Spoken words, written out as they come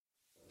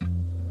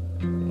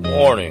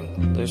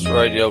Warning, this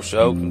radio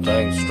show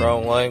contains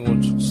strong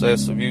language,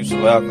 excessive use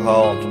of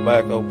alcohol and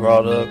tobacco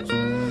products,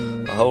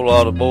 a whole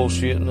lot of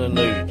bullshitting and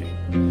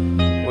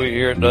nudity. We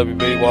here at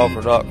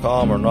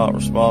WBWalker.com are not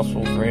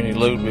responsible for any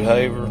lewd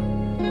behavior,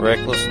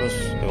 recklessness,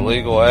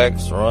 illegal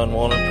acts, or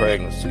unwanted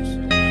pregnancies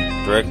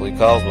directly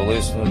caused by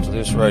listening to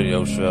this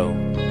radio show.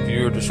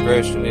 Viewer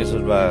discretion is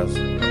advised.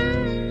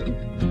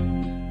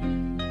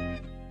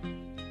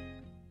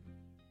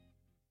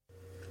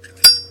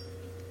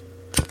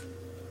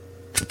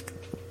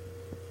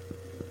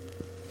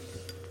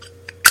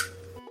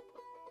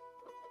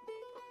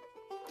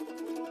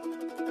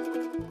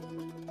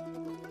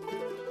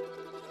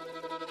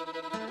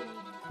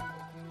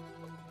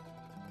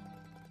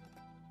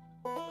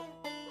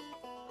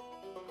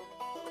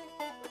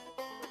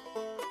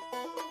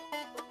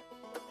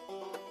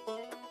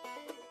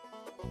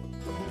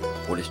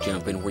 Well, just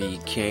jump in where you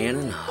can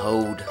and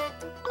hold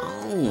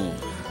on.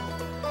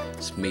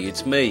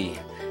 It's me.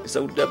 It's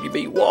old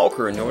W.B.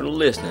 Walker, and you're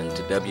listening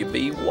to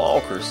W.B.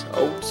 Walker's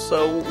Old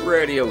Soul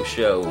Radio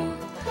Show.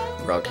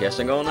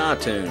 Broadcasting on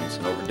iTunes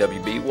and over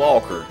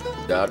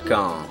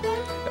WBWalker.com.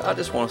 I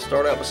just want to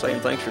start out by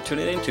saying thanks for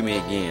tuning in to me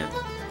again.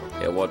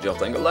 Hell, what y'all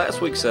think of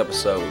last week's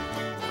episode?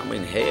 I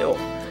mean, hell,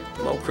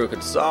 them old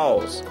Crooked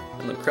Saws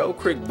and the Crow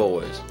Creek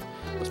Boys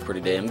was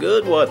pretty damn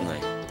good, wasn't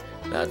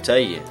they? Now, I tell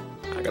you,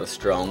 I got a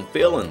strong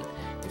feeling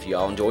if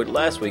y'all enjoyed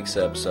last week's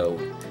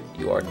episode,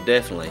 you are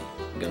definitely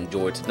going to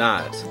enjoy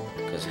tonight's.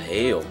 Because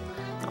hell,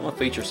 I'm going to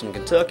feature some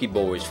Kentucky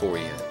boys for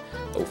you.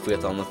 Old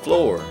Fifth on the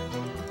Floor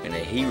and a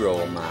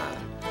hero of mine,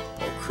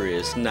 old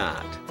Chris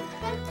Knight.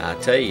 I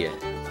tell you,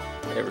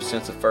 ever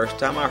since the first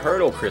time I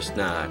heard old Chris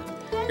Knight,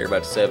 here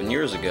about 7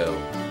 years ago,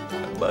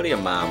 a buddy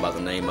of mine by the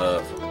name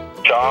of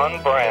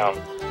John Brown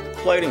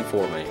played him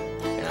for me.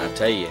 And I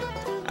tell you,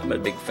 I've been a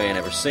big fan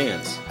ever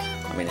since.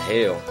 I mean,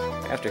 hell,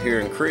 after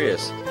hearing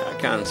Chris, that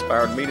kind of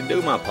inspired me to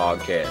do my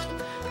podcast.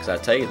 Because I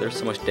tell you, there's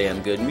so much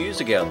damn good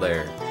music out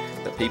there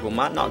that people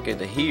might not get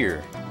to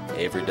hear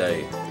every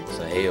day.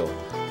 So hell,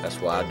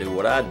 that's why I do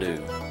what I do.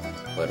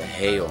 But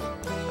hell,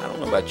 I don't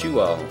know about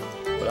you all,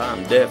 but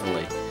I'm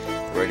definitely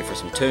ready for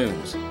some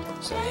tunes.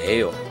 So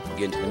hell,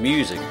 get into the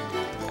music.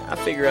 I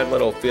figure I'd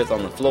let old Fifth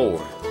on the Floor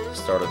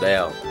started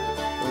out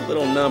with a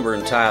little number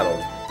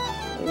entitled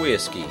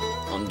Whiskey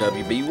on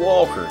W.B.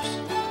 Walker's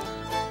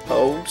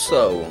Old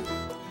Soul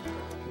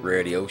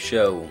Radio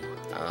Show.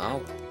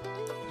 Oh.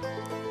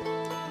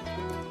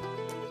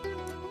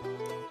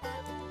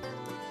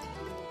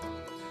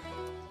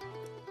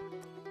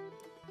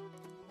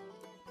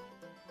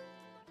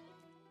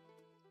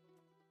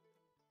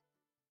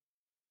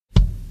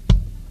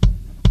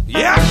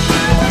 Yeah!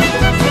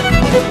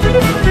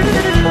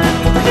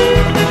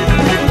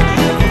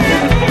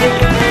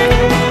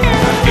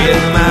 I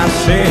get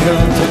myself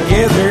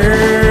together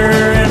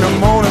in the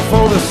morning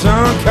before the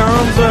sun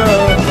comes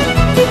up.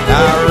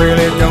 I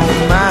really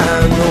don't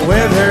mind the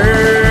weather.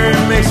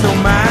 It makes no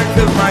mind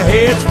 'cause my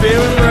head's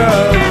feeling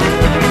rough.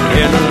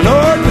 And the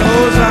Lord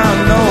knows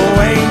I'm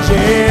no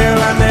angel.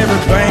 I never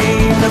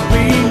claim to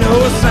be no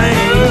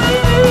saint.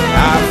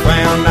 I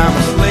found I'm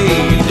a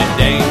slave to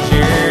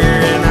danger,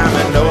 and I'm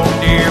an old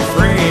dear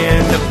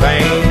friend to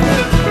pain.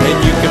 And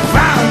you can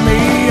find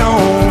me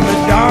on the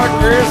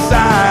darker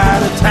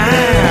side of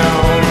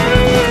town.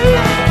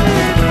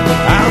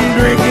 I'm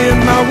drinking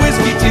my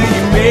whiskey till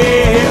you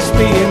miss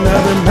me,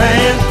 another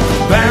man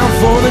bound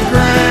for the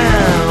ground.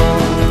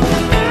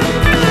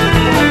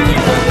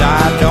 'Cause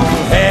I don't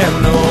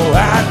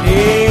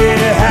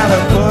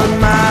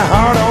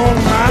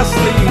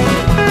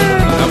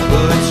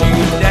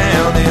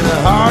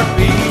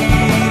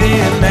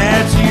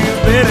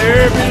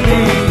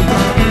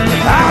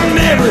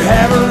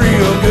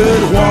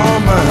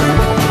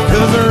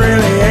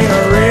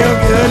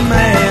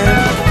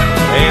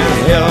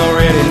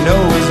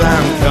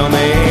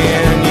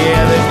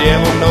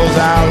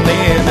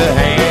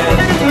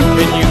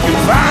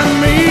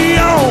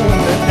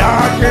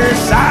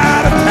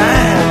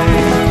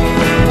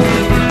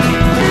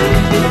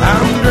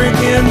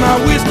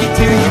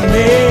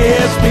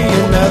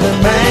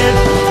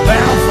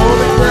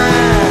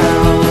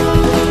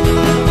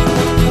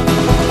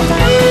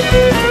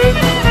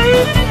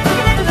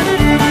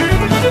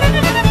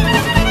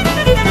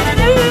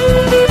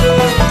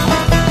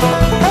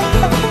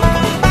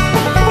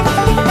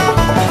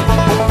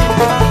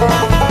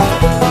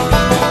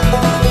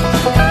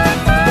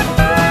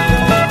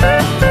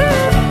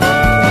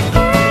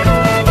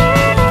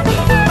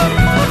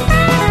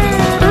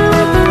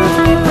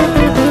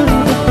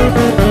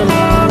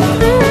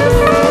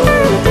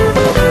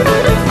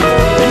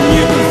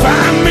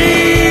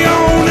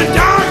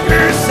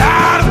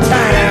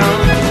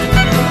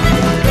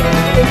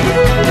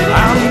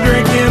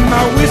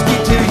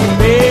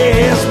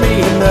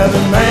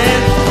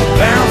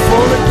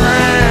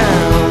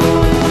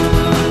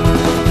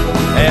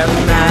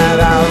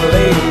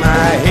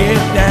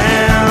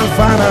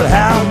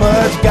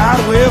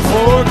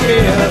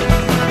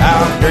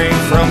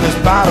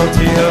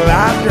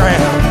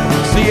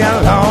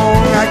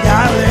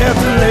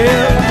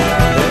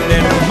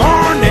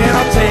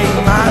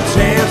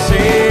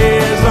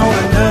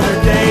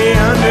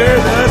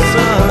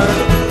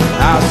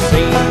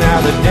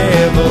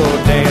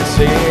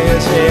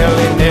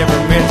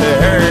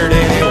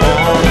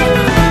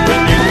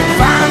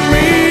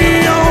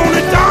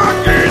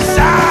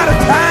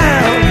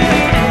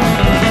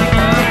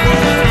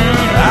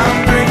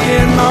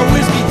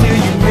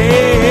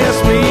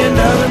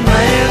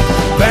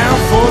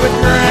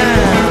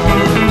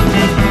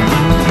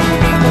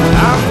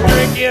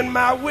and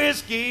my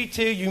whiskey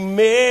till you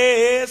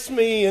miss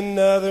me.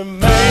 Another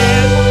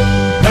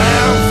man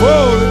down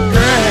for the ground.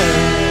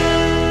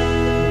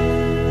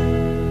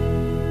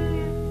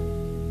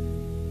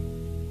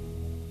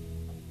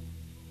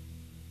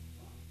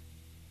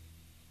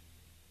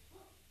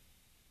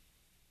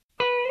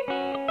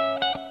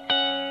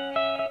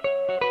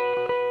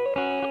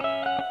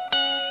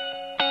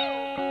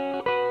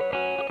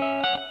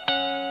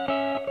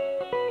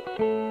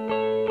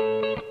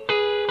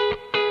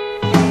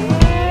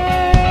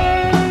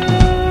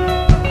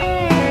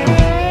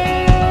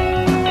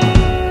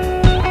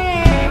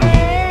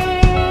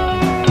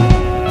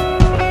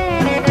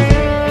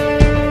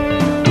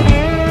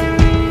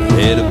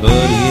 Had a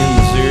buddy in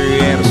Missouri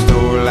at a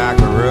store like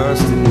a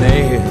rusted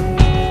nail.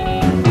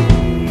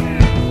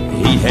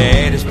 He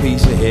had his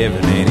piece of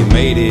heaven and he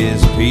made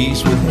his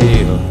peace with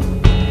hell.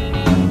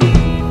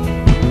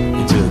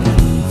 He took a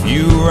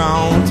few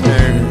wrong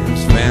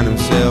turns, found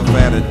himself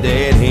at a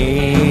dead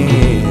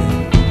end.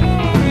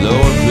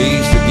 Lord,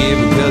 please forgive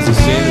him, cause the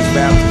sinner's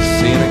about to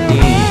sin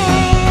again.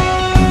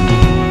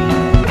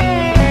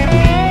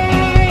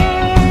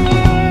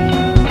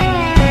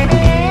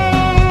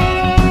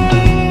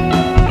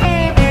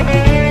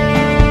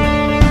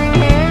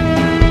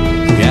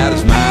 Got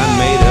his mind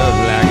made up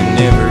like he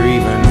never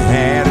even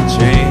had a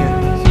chance.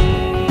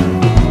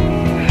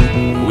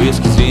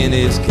 Whiskey's in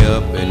his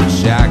cup and the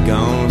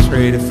shotgun's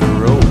ready for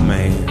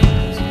romance.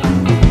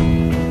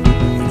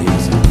 And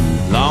he's a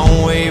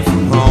long way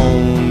from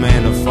home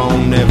and the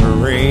phone never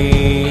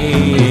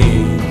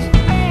rings.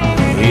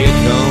 Here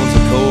comes the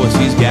chorus,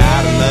 he's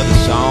got another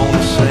song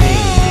to sing.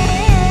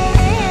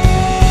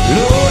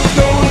 Lord, it's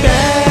going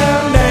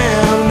down,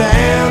 down,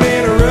 down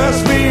in a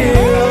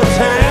rust-filled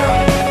town.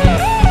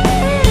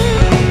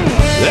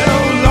 That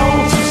old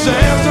lonesome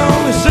sound's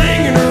only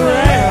singing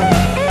around.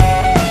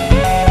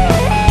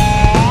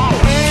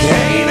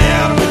 Can't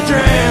help but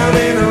drown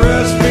in a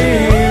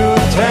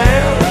rust-filled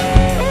town.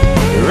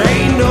 There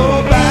ain't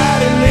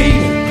nobody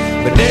leaving,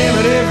 but damn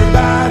it,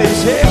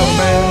 everybody's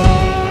hellbound.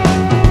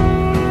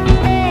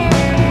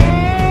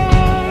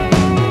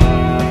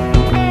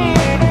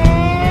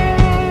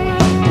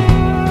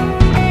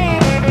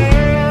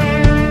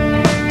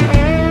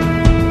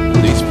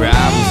 These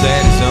problems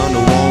that he's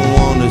under, one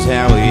wonders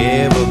how he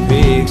ever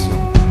picks them.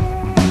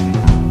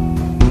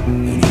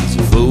 And he's a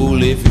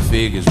fool if he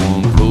figures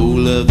one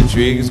pull of the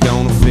trigger's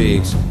gonna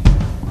fix him.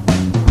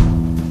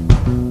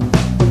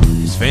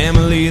 His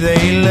family,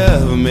 they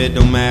love him, it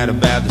don't matter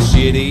about the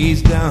shit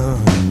he's done.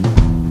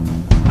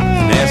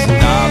 And that's the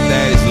dog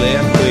that he's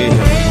left with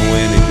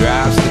when he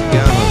drives the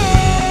gun.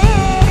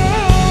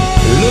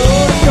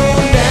 Lord, go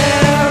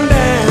down,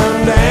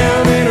 down,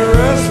 down in a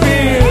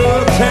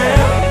rust-filled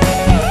town.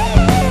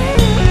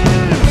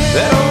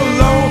 That old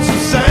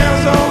lonesome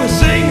sound's only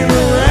singing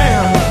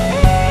around.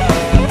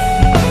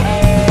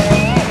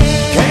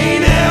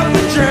 Can't help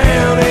but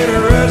drown in a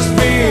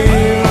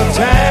rust-filled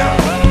town.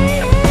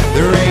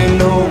 There ain't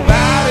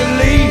nobody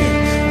leaving,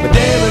 but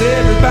damn it,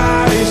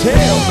 everybody's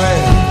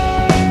hellbound.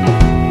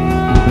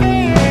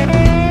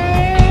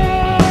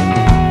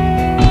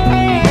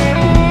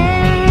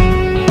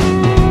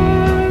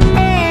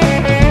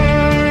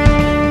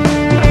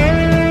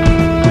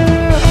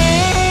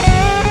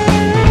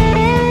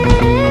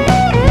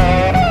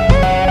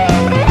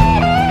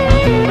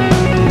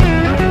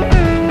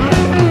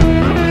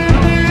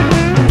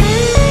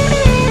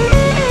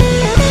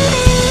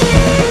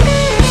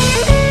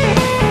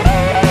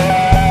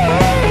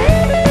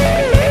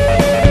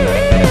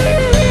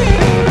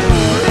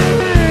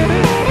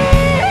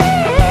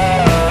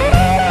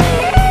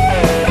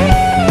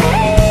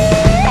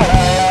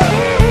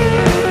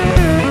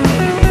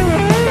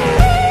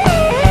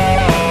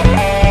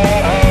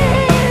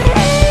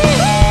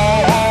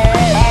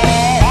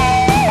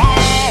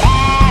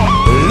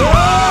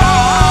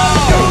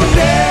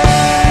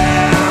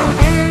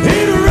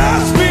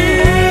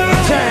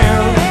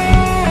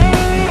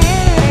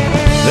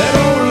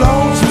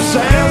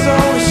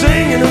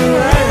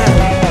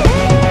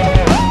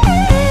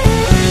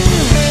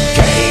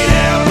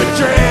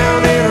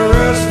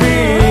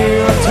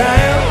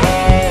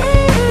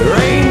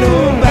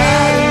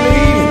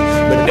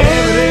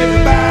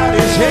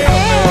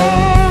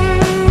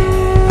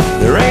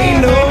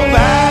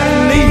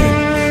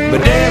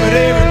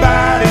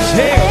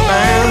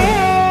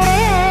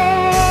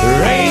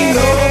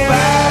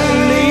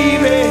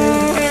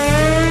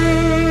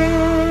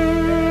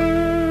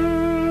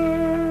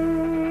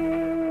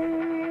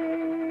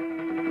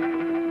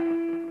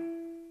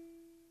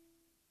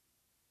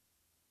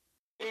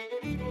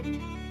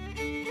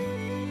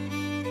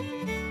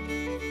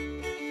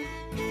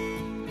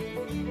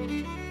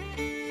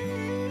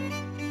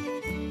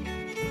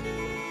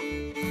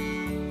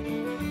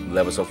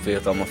 Level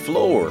Fifth on the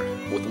Floor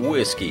with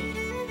Whiskey,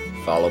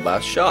 followed by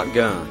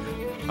Shotgun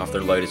off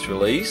their latest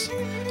release,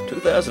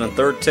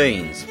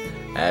 2013's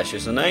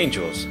Ashes and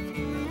Angels.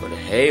 But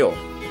hell,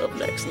 up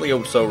next on the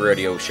Old Soul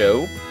Radio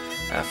Show,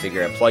 I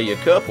figure I'd play you a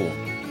couple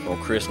on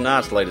Chris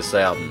Knight's latest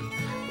album,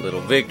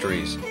 Little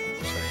Victories.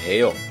 So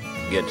hell,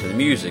 get to the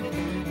music,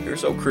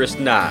 here's old Chris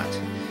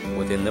Knight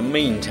with In the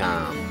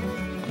Meantime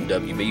on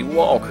W.B.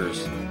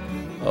 Walker's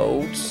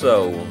Old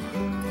Soul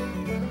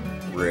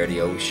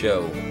Radio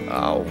Show.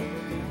 Oh.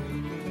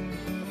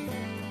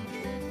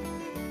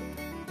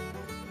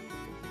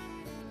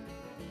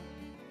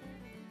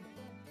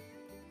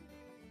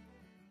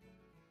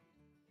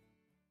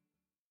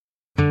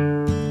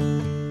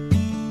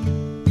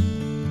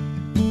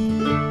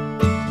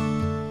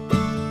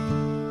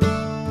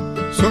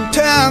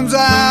 Sometimes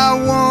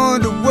I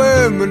wonder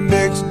where my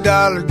next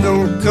dollar's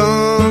gonna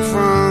come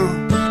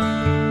from.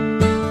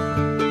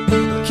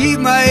 Keep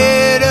my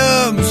head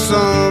up and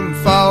something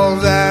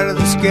falls out of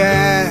the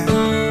sky.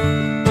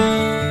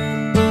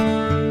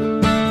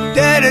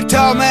 Daddy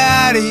taught me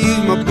how to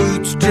use my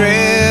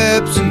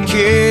bootstraps and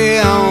carry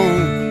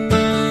on.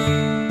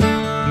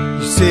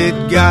 He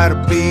said, gotta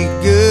be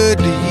good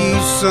to you,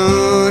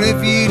 son,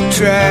 if you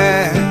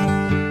try.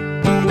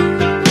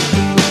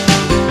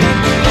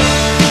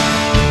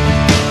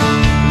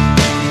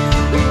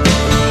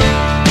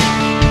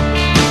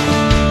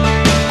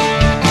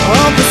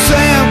 Uncle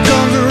Sam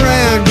comes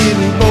around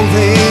getting both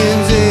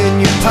hands in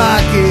your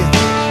pocket.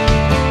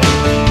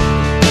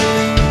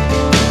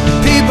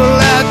 People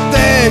out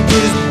there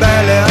just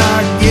barely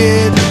are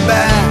getting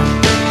by.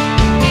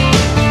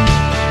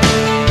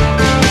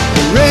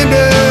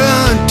 Render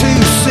unto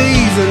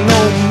Caesar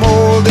no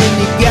more than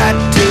you got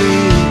to.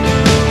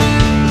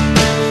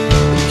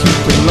 Keep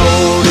the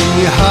Lord in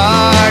your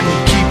heart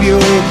and keep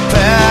your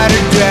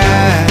powder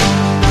dry.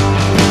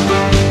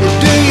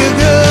 Do you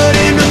good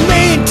in the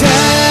meantime,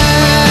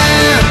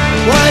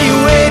 while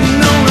you're waiting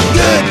on a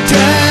good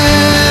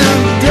time,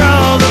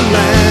 draw the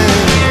line.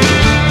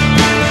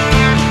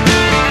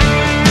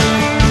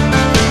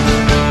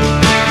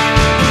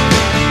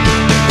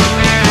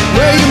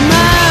 Well, you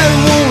might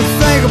want to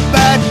think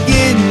about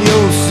getting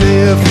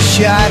yourself a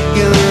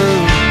shotgun.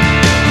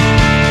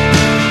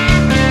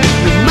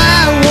 You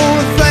might want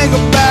to think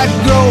about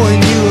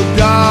growing you a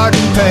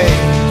garden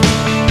patch.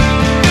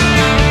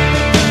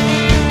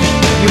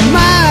 You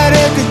might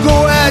have to go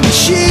out and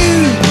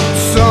shoot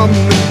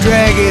something to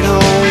drag it home.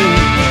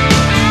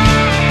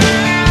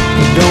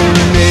 But don't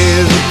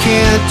ever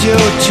count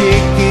your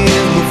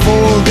chickens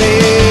before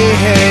they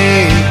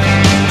hatch.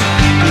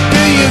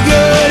 Do you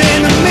good in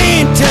the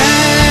meantime,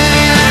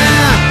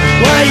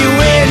 while you're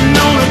waiting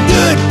on a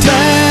good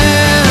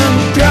time,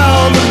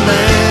 draw the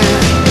line.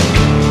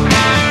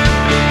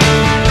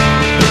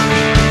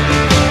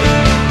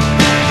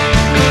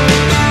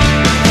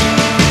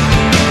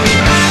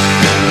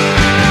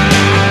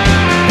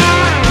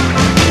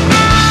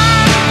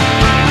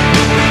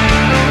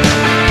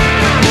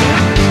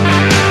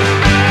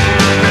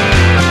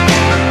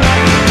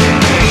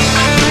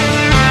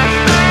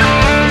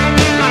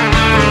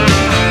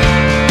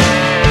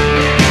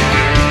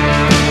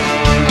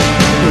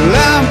 Well,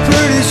 I'm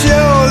pretty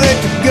sure that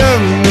the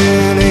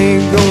government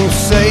ain't gonna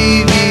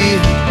save you.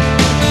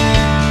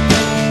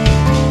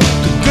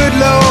 The good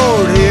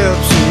Lord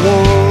helps the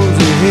ones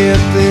that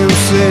help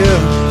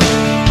themselves.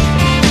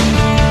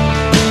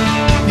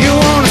 You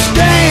wanna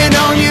stand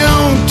on your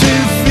own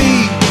 2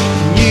 feet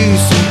and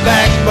use some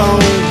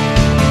backbone.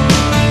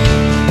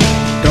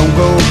 Don't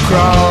go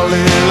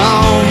crawling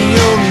on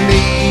your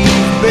knees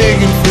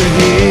begging for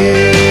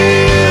help.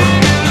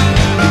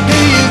 Do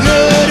you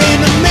good in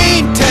the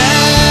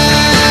meantime,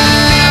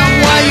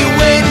 while you're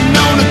waiting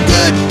on a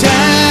good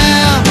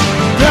time,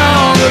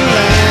 draw the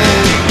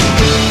line.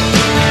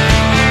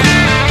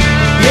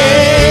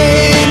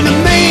 Yeah, in the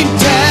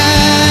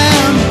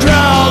meantime,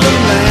 draw the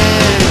line.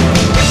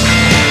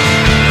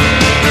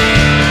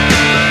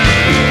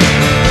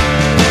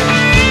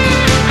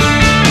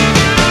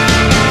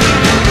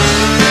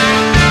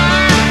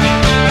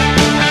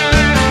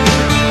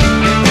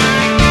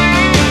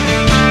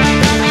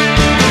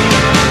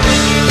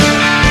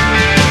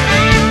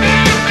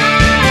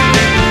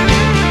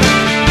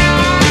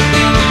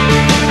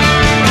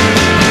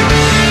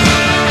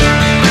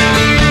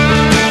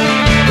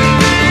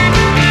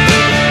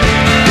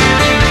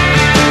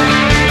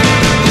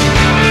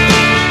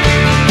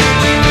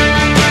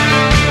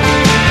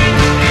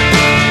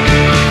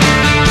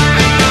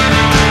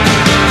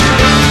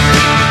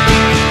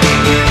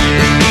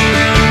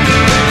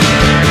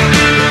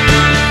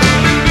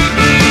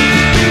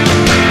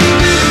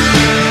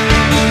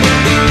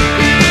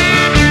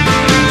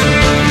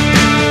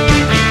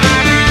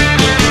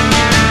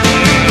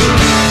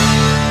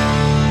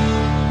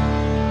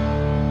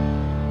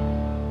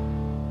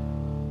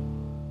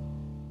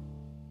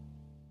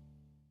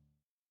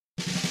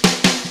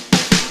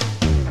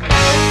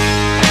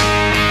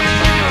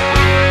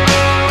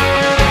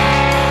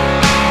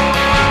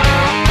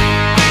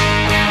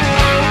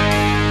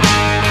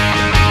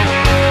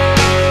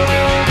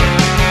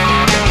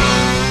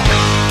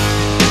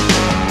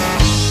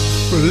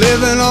 We're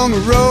living on the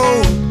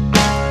road,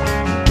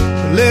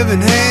 living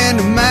hand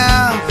to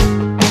mouth.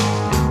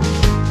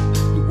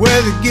 The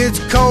weather gets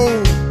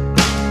cold,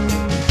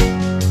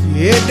 you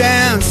head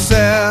down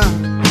south.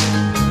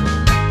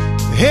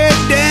 Head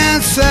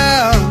down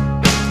south,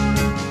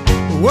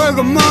 work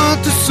a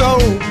month or so,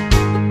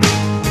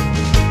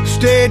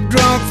 stayed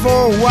drunk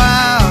for a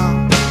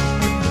while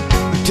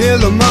until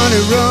the money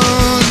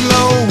runs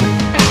low.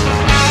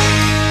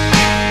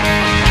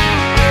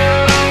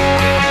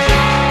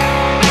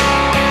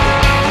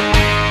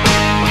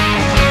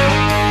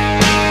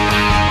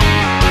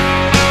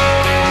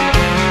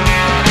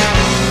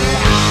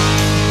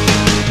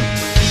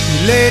 You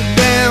laid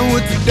down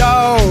with the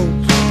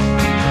dogs,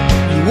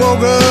 you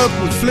woke up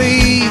with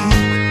fleas.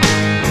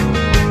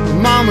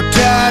 Mama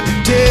tried to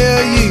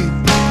tell you,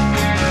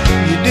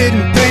 you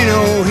didn't pay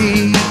no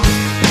heed.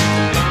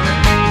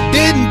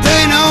 Didn't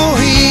pay no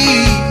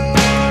heed.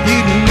 You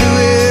knew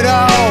it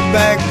all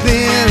back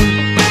then.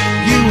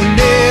 You were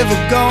never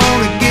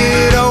gonna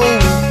get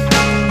old.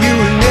 You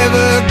were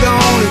never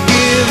gonna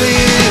give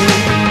in.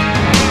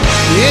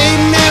 You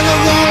ain't never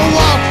gonna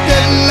walk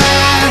that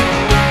line.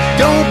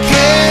 Don't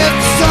care if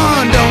the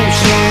sun don't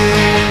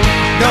shine.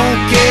 Don't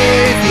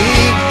care if you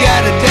ain't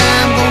got a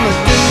dime. Gonna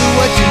do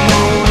what you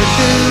wanna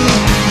do.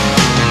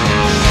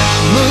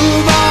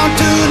 Move on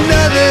to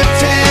another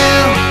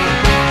town.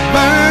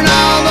 Burn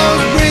all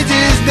those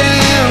bridges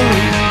down.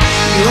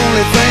 The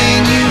only thing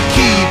you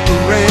keep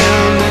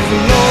around is the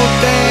low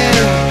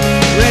down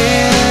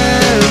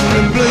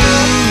rambling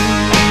blues.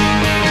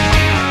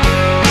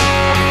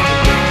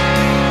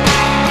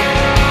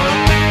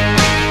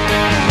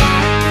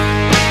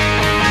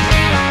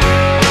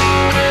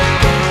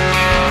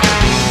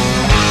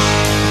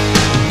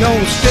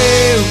 Don't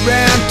stay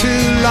around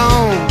too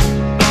long,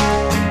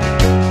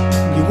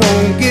 you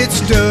won't get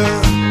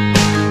stuck.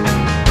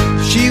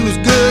 She was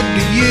good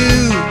to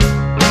you,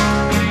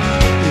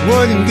 it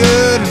wasn't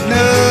good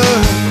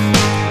enough.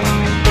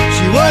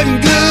 She wasn't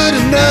good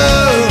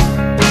enough,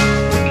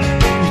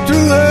 you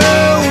threw her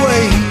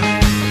away.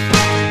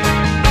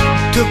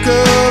 Took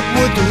up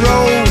with the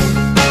road,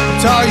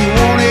 that's all you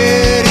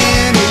wanted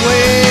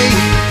anyway.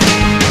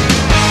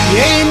 You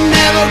ain't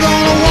never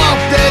gonna walk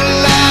that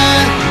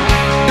line.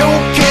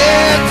 Don't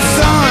care if the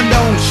sun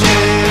don't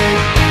shine.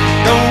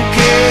 Don't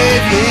care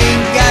if you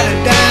ain't got a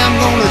dime.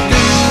 Gonna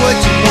do what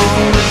you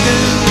wanna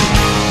do.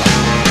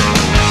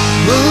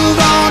 Move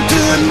on to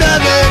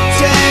another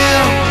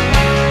town.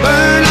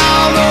 Burn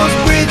all those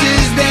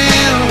bridges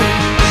down.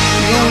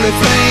 The only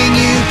thing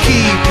you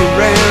keep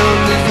around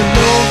is the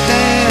low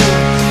down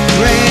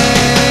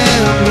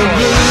rambling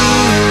blues.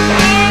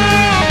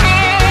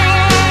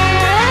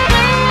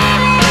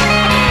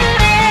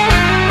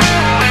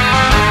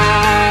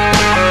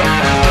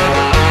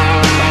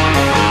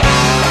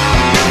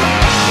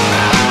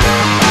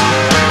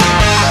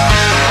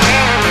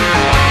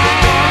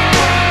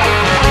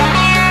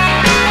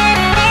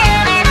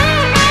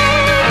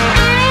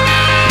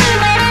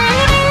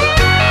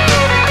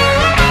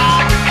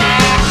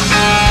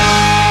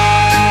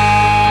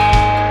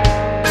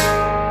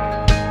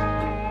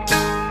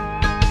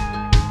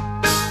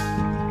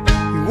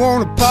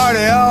 Wanna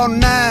party all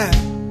night,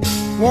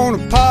 wanna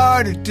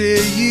party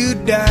till you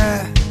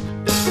die.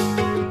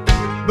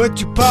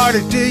 But you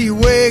party till you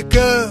wake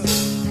up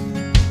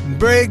and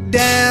break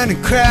down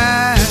and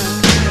cry.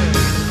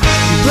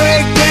 You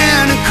break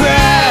down and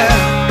cry,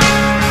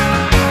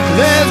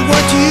 that's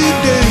what you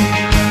do.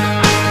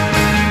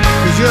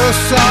 'Cause your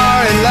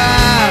sorry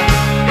life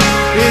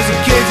is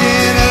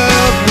catching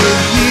up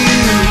with you.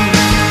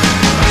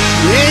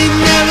 You ain't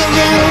never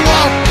gonna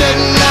walk that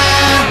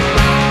line.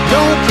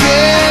 Don't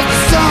care if the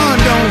sun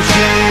don't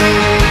shine.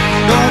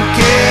 Don't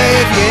care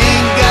if you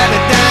ain't got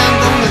a dime.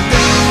 Gonna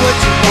do what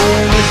you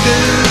wanna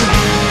do.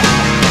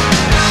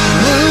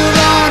 Move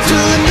on to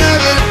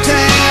another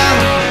town.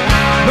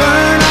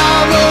 Burn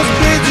all those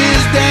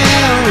bridges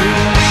down.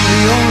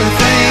 The only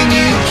thing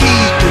you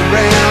keep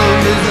around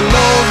is the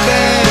low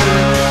down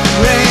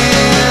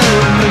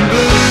rambling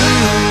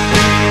blues.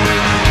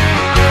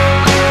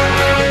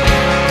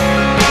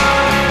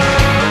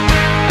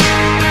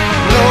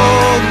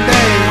 Low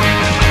down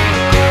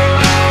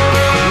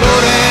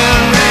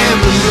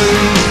rambling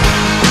blues.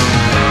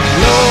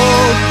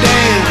 Low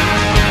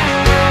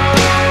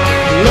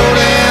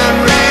down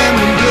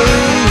rambling blues.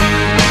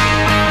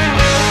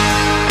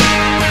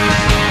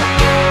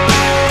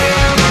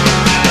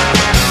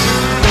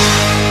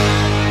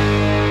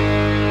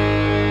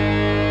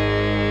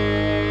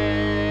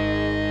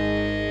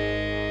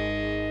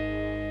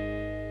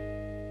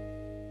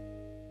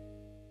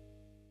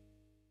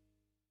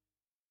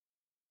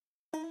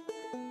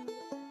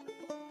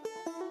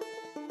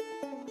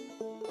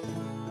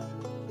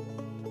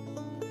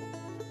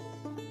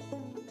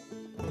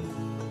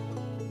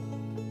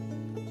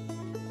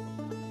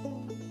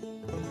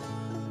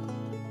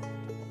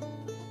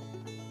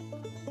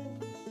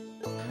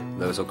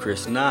 Those are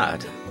Chris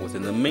Knight with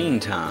In the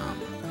Meantime,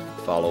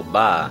 followed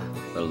by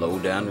the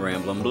Lowdown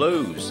Ramblin'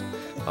 Blues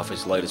off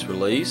his latest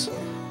release,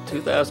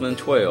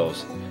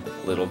 2012's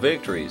Little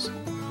Victories.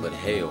 But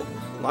hell,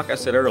 like I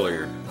said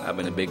earlier, I've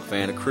been a big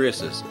fan of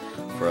Chris's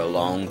for a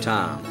long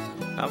time.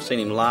 I've seen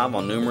him live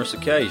on numerous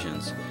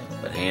occasions,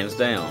 but hands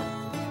down,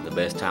 the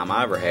best time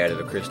I ever had at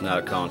a Chris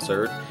Knight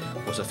concert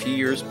was a few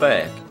years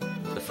back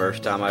the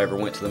first time I ever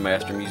went to the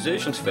Master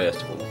Musicians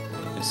Festival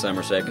in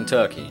Somerset,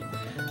 Kentucky.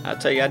 I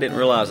tell you, I didn't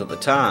realize at the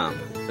time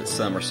that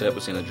Somerset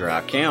was in a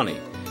dry county.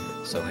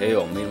 So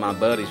hell, me and my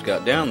buddies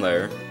got down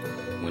there,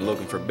 went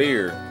looking for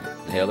beer,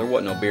 and hell, there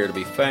wasn't no beer to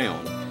be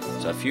found.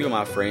 So a few of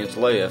my friends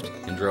left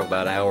and drove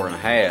about an hour and a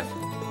half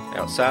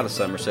outside of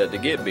Somerset to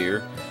get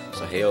beer.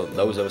 So hell,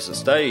 those of us that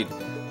stayed,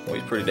 we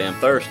was pretty damn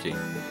thirsty.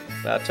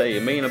 But I tell you,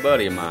 me and a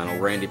buddy of mine,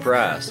 old Randy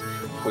Price,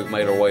 we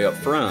made our way up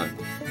front.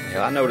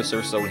 Hell, I noticed there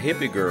was this old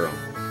hippie girl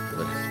that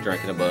was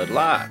drinking a Bud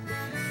Light.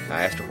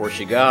 I asked her where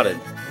she got it,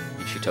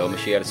 and she told me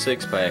she had a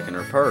six-pack in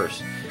her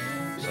purse.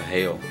 So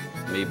hell,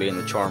 me being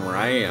the charmer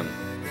I am,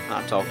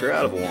 I talked her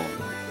out of one.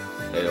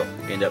 Hell,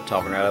 ended up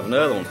talking her out of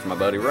another one for my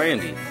buddy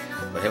Randy.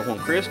 But hell, when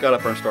Chris got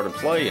up there and started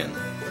playing,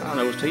 I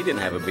noticed he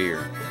didn't have a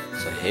beer.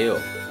 So hell,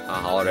 I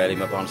hollered at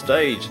him up on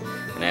stage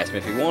and asked him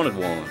if he wanted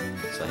one.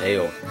 So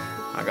hell,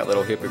 I got that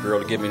old hippie girl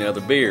to give me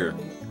another beer.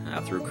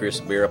 I threw Chris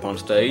a beer up on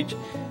stage.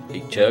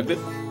 He chugged it,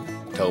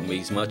 told me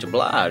he's much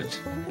obliged,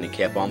 and he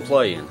kept on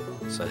playing.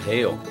 So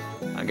hell,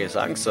 I guess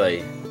I can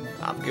say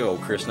I'll give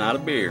old Chris Knight a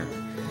beer.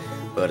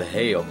 But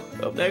hell,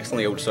 up next on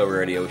the Old Soul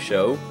Radio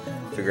Show,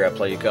 figure I'd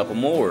play a couple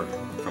more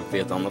from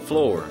Fifth on the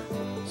Floor.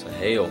 So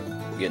hell,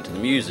 getting to the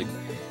music,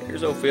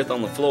 here's old Fifth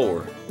on the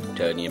Floor,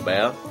 telling you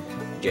about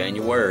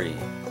January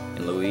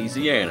in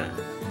Louisiana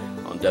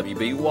on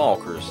WB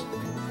Walker's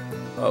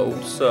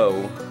Old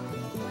Soul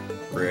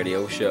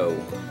Radio Show.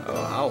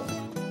 Oh.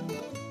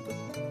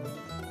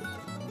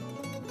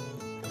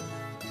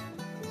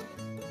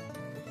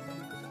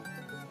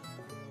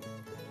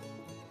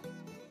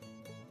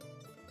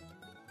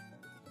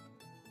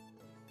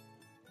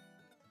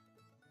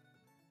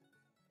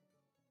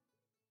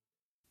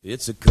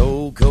 It's a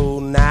cold,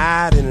 cold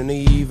night in an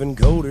even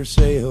colder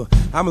cell.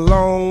 I'm a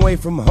long way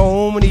from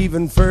home and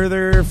even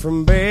further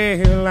from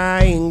Belle.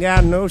 I ain't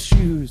got no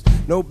shoes,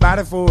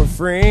 nobody for a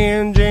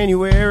friend.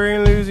 January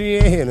in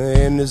Louisiana,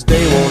 and this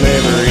day won't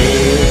ever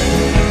end.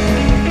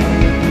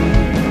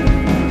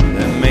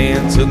 That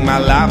man took my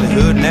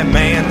livelihood and that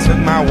man took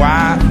my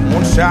wife.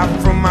 One shot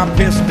from my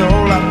pistol,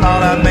 I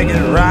thought I'd make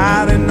it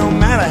right. And no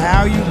matter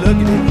how you look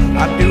at it,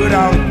 I'd do it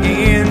all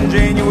again.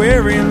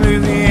 January in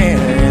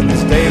Louisiana, and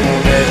this day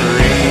won't ever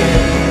end.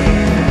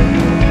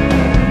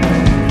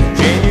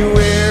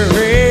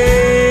 January,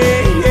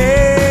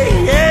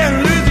 yeah, in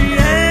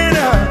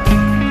Louisiana,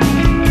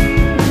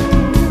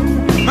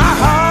 my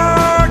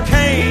heart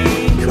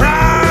can't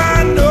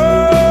cry no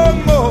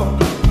more.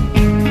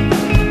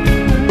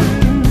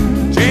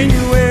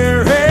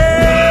 January,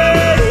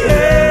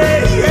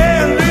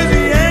 yeah, in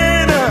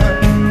Louisiana,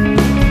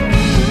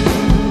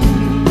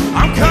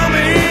 I'm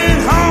coming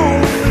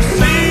home to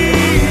see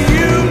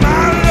you,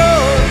 my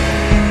Lord.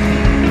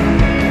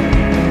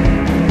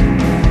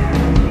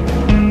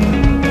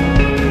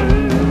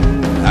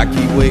 I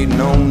keep waiting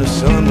on the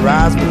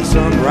sunrise, but the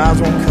sunrise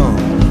won't come.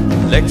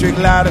 Electric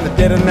light in the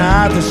dead of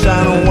night to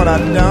shine on what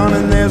I've done.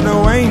 And there's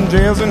no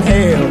angels in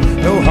hell,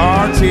 no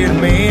hearts here to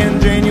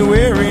mend.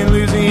 January in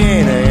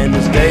Louisiana, and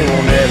this day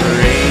won't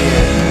ever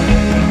end.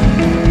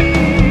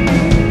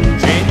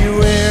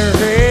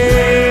 January,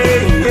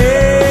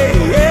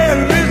 yeah,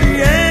 in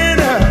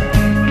Louisiana,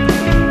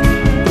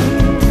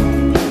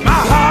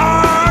 my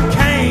heart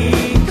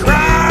can't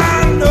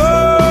cry no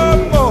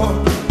more.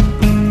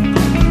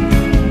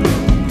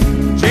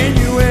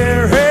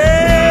 January,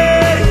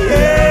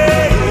 yeah,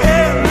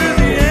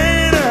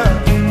 Louisiana,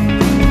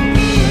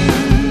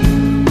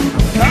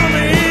 I'm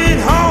coming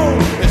home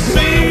to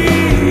see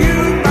you,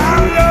 my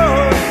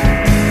Lord.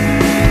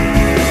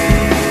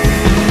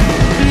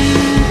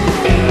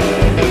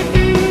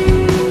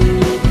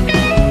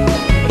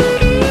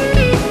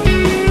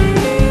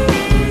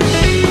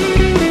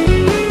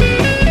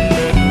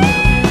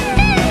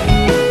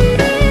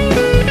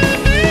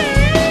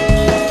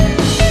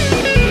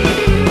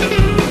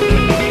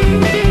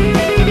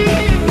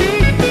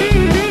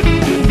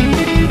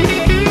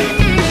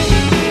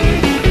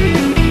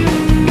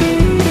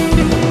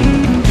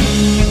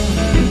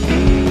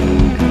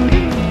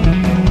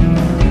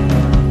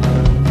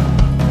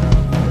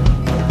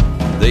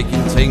 They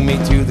can take me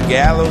to the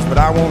gallows, but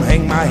I won't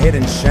hang my head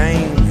in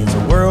shame. It's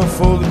a world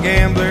full of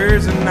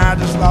gamblers, and I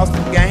just lost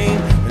the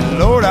game. And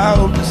Lord, I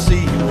hope to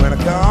see you when I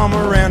come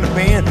around the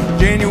bend.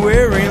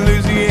 January in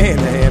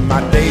Louisiana, and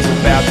my day's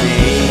about to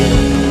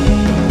end.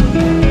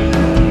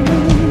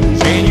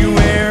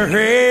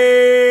 January,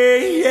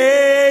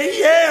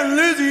 yeah, in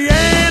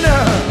Louisiana,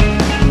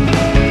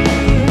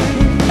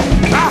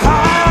 my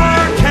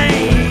heart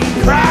can't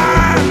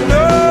cry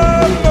no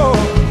more.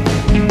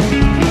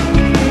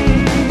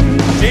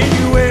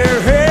 January,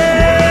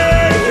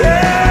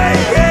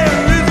 yeah,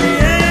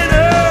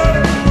 Louisiana,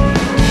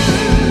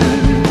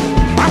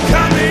 I'm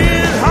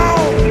coming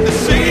home to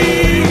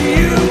see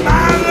you,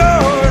 my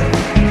Lord.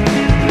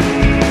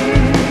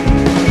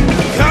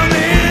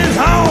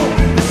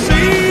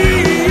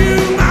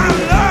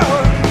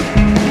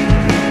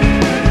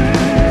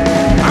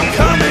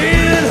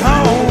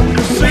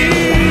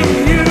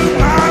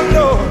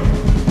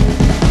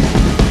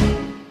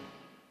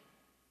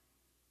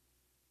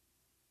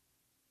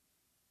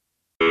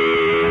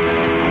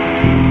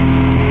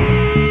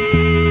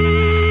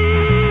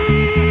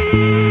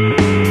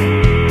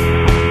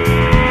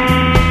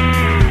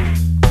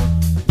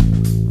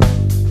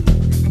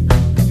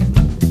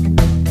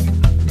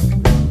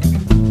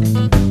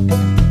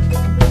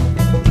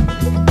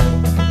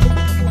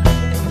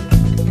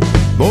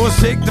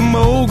 take the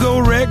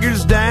Mogo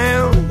records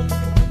down,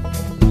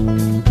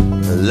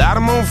 light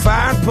them on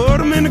fire and put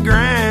them in the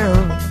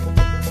ground.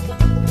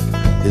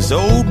 His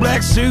old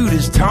black suit,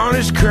 his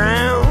tarnished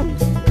crown,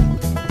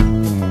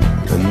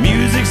 the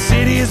Music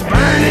City is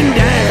burning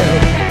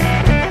down.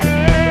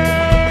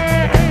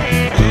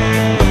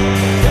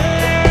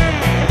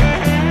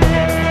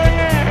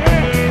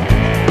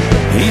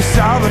 He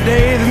saw the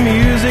day the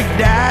music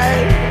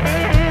died,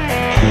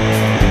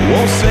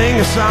 won't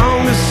sing a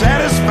song to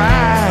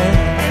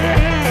satisfy.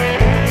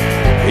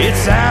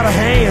 It's out of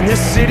hand, this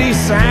city's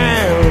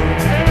sound.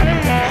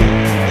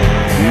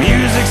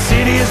 Music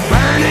City is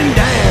burning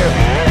down.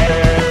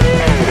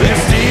 There's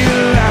still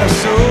a lot of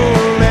soul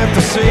left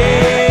to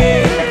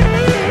sing,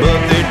 but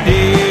they're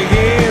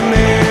digging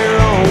their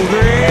own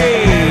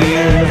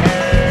grave.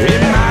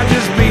 It might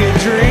just be a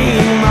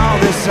dream, all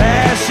this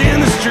ash in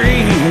the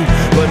stream,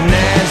 but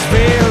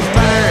Nashville's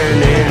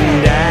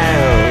burning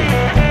down.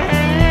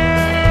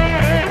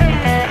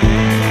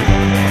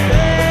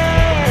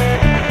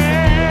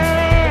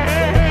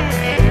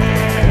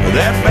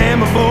 That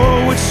Bama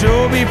boy would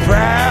sure be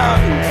proud,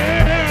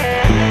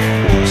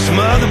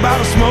 smothered by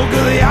the smoke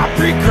of the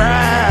Opry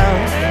crowd.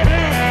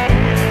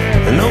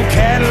 No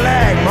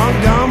Cadillac,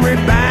 Montgomery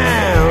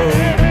bound.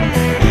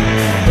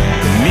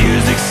 The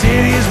Music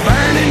City is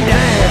burning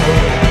down.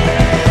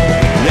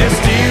 There's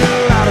still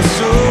a lot of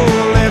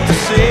soul left to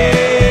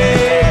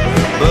say,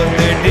 but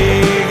they're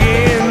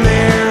digging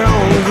their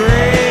own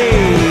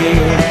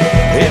grave.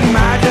 It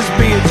might just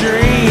be a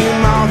dream,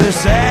 all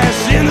this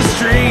ash in the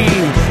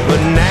stream,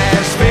 but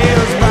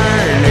Nashville's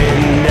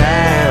burning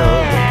down.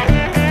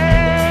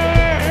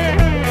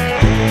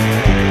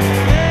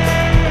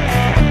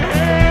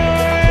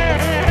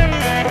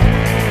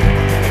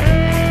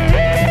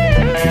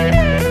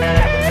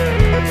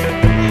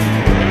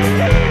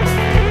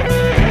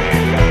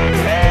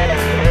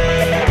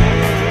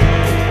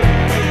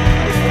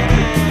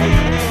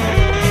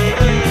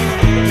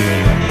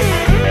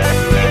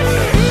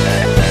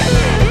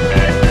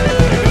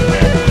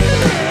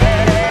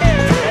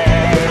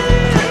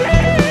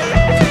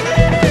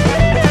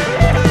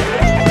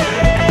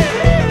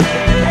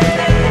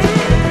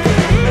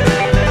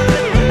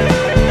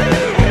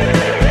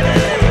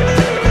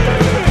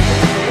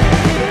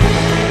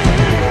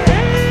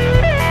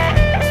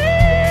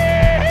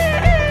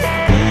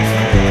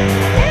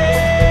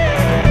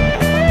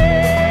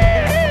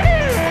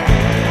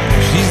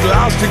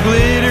 Her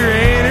glitter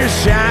and her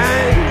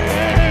shine,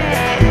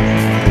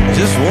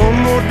 just one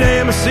more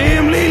damn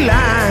assembly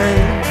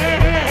line.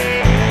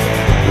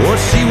 What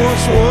she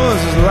once was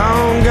is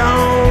long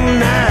gone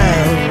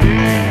now.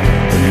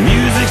 The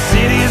Music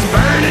City is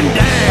burning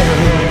down.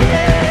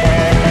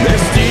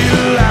 There's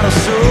still a lot of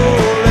soul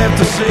left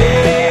to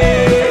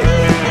say,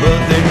 but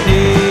they're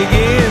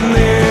digging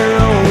their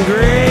own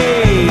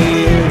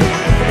grave.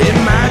 It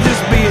might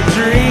just be a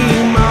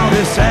dream, all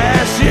this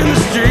ash in the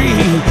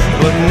street,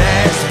 but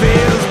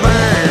Nashville's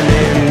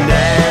burning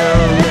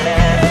down.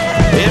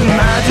 It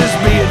might just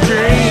be a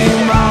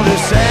dream, all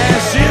this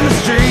ash in the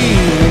street,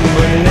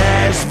 but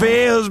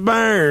Nashville's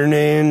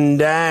burning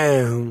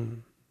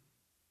down.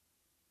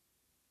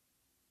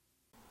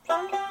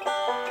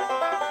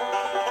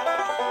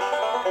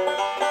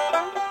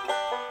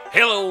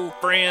 Hello,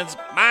 friends.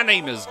 My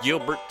name is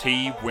Gilbert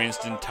T.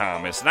 Winston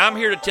Thomas, and I'm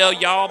here to tell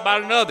y'all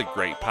about another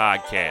great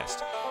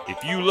podcast.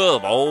 If you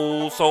love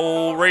old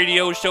soul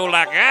radio show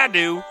like I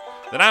do,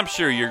 then I'm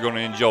sure you're going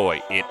to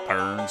enjoy It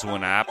Burns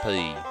When I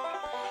Pee.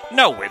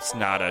 No, it's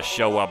not a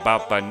show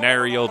about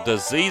venereal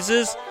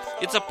diseases.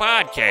 It's a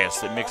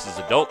podcast that mixes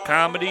adult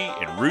comedy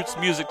and roots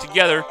music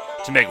together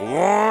to make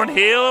one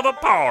hell of a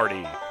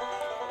party.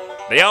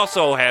 They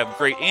also have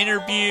great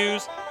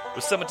interviews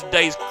with some of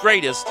today's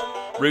greatest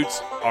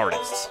roots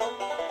artists.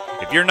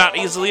 If you're not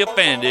easily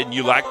offended and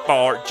you like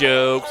fart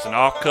jokes and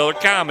off-color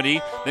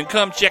comedy, then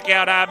come check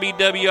out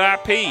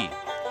IBWIP.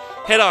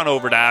 Head on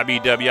over to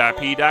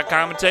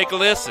IBWIP.com and take a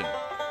listen.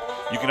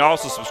 You can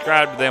also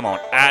subscribe to them on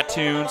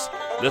iTunes,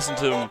 listen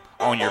to them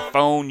on your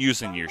phone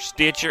using your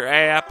Stitcher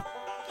app.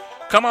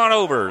 Come on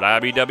over to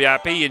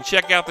IBWIP and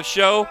check out the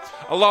show,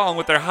 along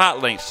with their hot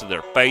links to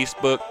their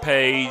Facebook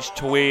page,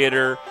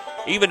 Twitter,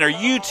 even their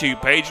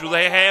YouTube page where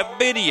they have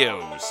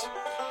videos.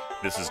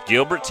 This is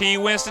Gilbert T.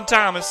 Winston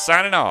Thomas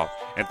signing off,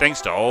 and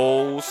thanks to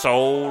Old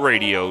Soul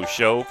Radio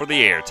Show for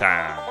the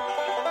airtime.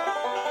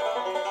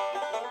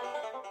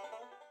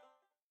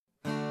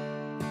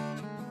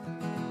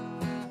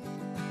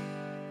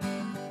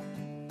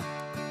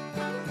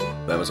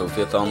 That was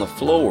Fifth on the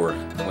Floor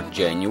with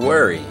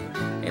January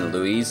in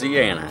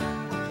Louisiana,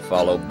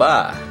 followed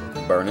by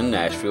Burning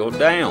Nashville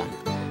Down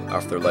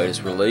off their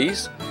latest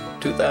release,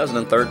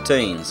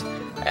 2013's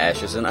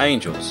Ashes and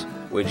Angels,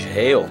 which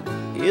hell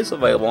is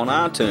available on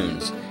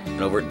iTunes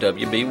and over at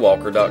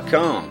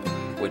WBWalker.com,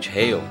 which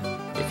hell,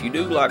 if you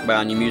do like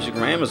buying your music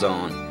from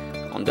Amazon,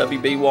 on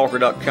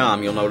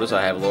WBWalker.com you'll notice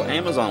I have a little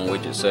Amazon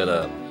widget set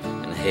up,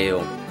 and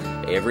hell,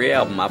 every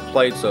album I've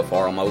played so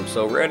far on my Old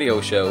Soul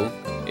Radio Show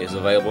is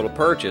available to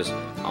purchase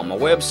on my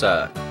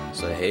website.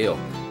 So hell,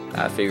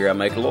 I figure I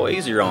make it a little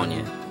easier on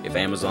you if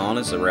Amazon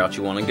is the route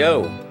you want to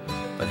go.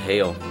 But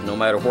hell, no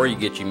matter where you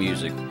get your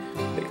music,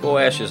 pick Little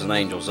Ashes and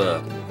Angels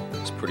up.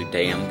 It's pretty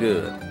damn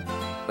good.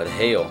 But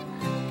hell,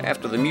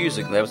 after the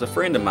music, there was a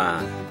friend of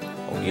mine,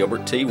 old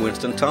Gilbert T.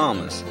 Winston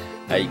Thomas,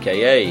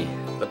 a.k.a.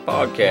 the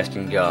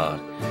podcasting god,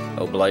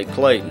 old Blake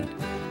Clayton.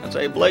 I'd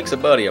say Blake's a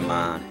buddy of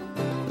mine.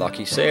 Like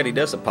he said, he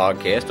does a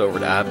podcast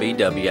over at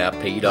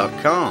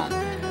ibwip.com.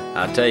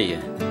 I tell you,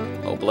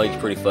 old Blake's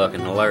pretty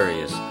fucking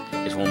hilarious.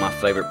 It's one of my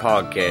favorite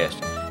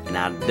podcasts, and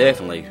I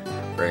definitely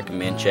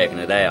recommend checking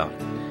it out.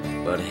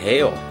 But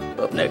hell,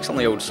 up next on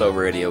the Old Soul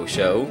Radio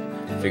Show,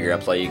 figure I'll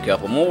play you a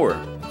couple more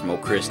from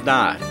old Chris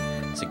Knight.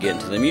 So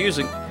getting to the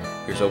music,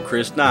 here's old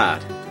Chris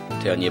Knight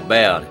telling you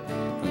about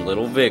them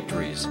little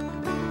victories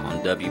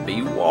on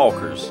W.B.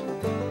 Walker's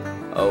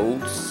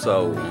Old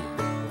Soul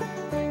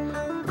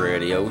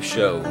Radio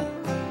Show.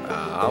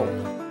 Ow.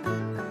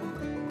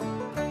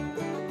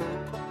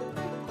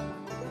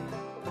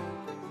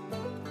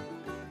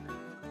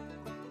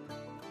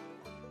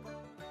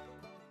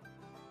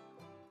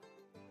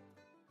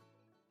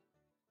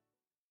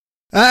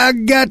 I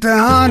got the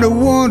Honda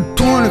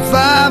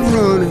 125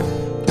 running.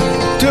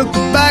 Took the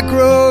back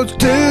roads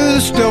to the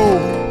store.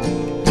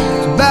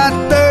 It's about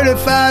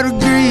 35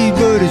 degrees,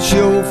 but it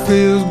sure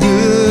feels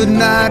good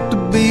not to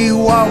be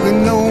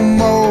walking no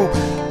more.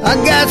 I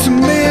got some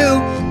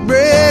milk,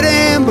 bread,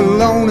 and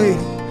bologna,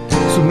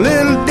 some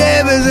Little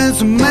Debbie's and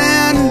some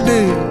Mountain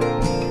Dew.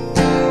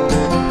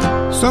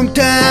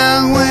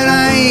 Sometime when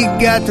I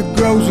ain't got the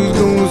groceries,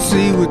 gonna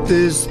see what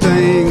this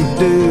thing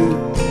do.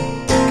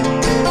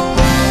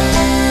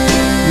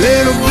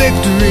 Little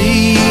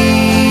victory,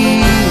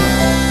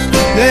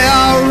 they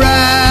all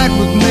ride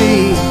with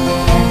me.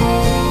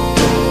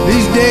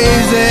 These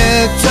days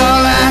that's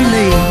all I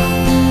need.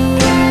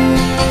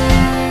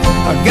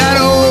 I got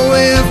old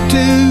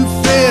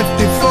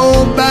F-250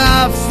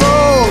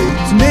 4x4,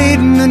 it's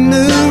needing a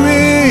new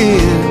rear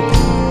end.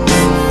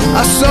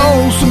 I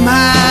sold some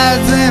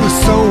hides and I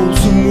sold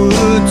some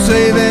wood,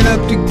 saving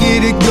up to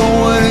get it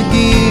going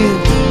again.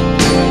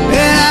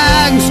 And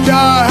I can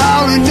start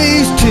hauling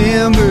these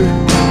timbers,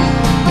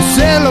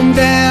 sell them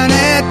down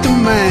at the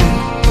mine.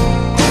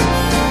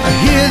 I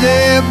hear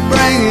they're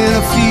bringing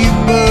a few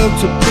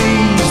bucks a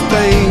piece.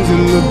 Things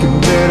are looking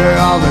better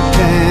all the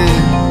time.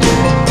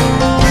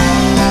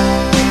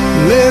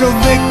 Little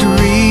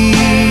victory,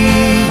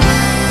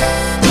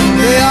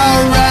 they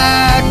all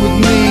ride with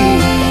me.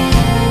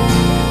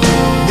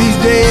 These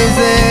days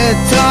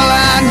that's all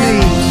I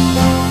need.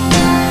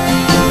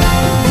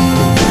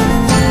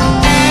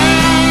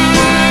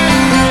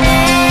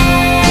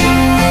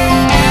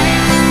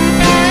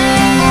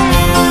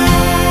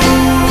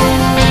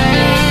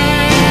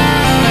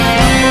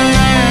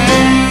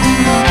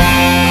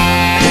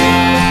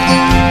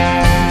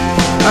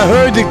 I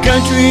heard the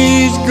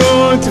country's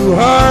going through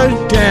hard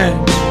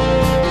times,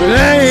 but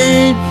I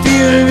ain't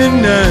feeling it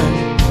none.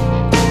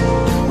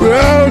 We're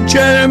all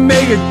trying to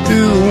make it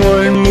through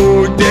one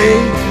more day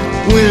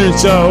when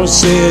it's all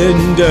said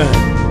and done.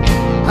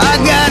 I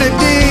got a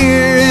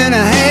deer and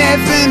a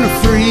half in the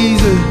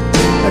freezer.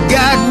 I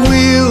got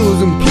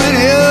wheels and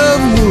plenty of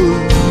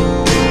wood.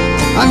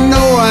 I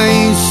know I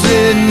ain't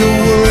setting the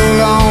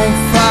world on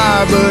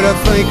fire, but I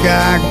think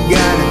I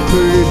got it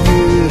pretty good.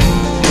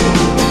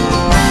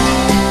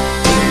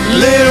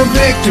 Little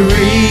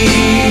victory,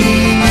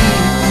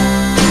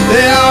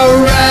 they all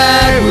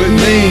ride with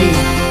me.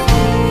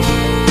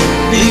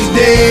 These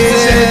days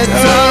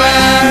that's all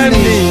I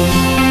need.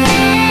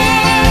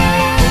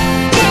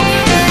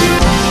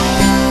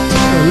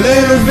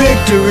 Little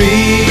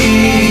victory,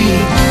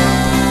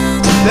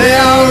 they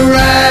all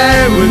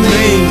ride with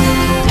me.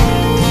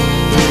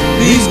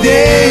 These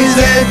days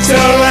that's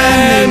all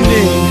I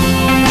need.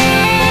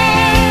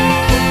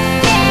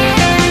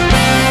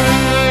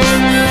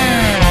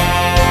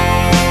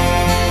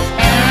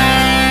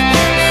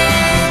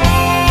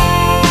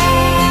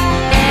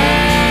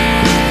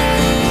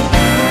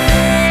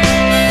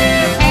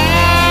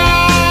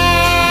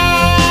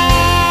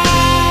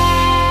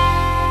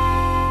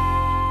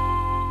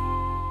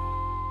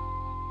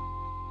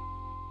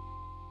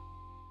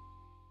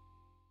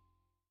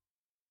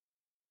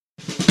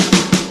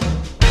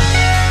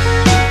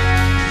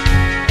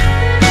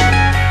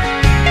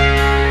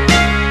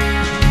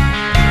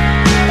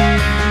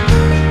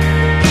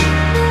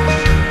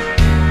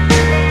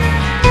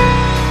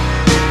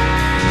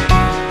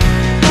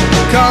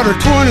 Caught a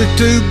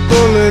 22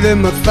 bullet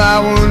in my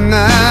thigh one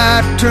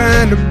night,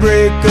 trying to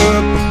break up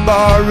a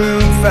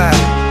barroom fight.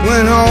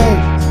 Went home,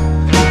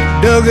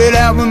 dug it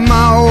out with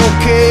my old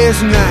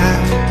KS9.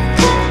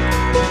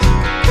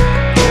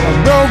 I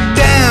broke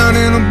down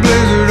in a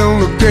blizzard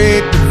on the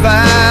Great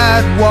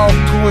Divide. Walked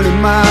 20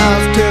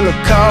 miles till I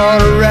caught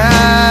a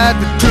ride.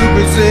 The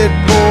trooper said,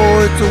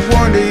 boy, it's a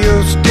wonder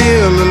you're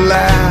still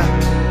alive.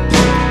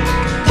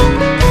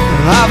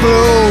 I've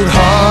rode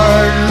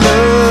hard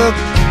luck,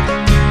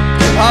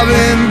 I've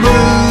been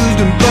bruised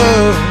and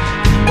buffed,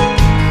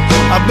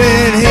 I've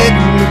been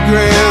hitting the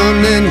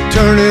ground and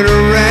turning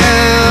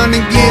around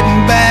and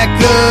getting back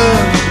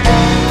up.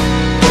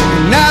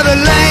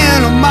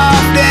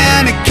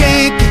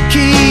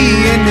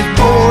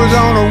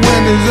 on the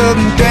windows up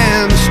and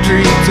down the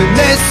streets, and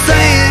they're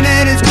saying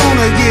that it's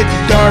gonna get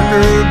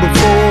darker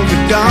before the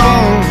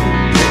dawn.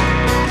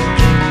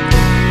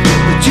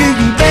 But you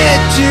can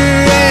bet your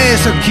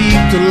ass I'll keep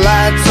the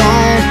lights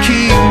on,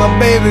 keep my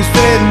babies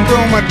fed and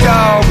throw my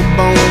dog a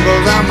bone,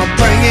 'cause I'ma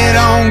bring it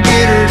on,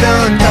 get her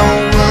done,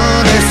 don't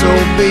run,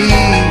 SOB.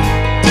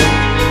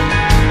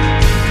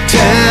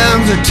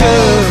 Times are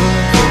tough,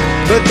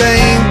 but they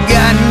ain't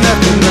got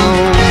nothing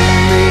on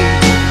me.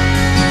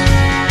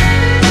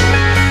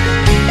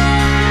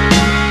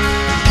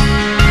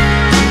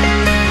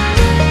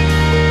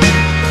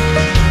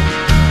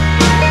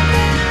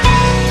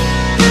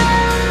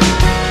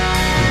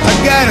 I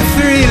got a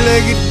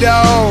three-legged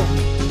dog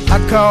I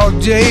call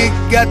Jake,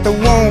 got the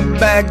won't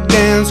back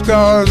down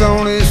scars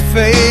on his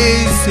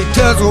face. He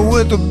tussled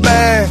with the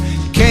bear,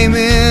 came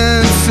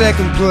in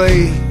second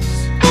place.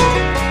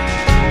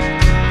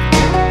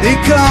 He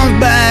comes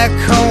back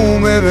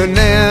home every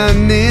now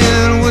and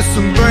then with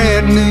some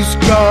brand new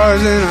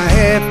scars and a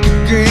happy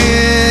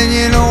grin.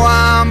 You know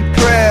I'm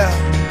proud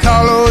to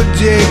call old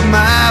Jake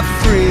my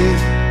friend,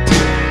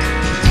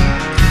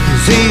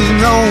 'cause he's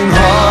known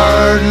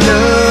hard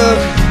love,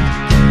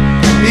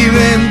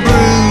 even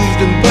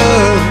bruised and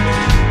bugged.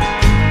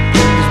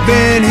 He's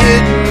been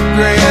hitting the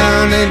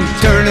ground and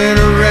turning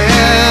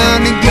around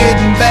and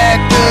getting back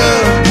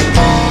up.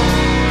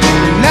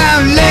 And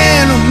I'm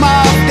laying them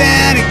off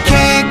down at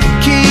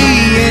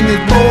Kankakee, and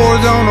there's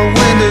boards on the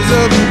windows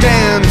up and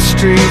down the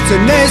streets,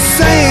 and they're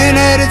saying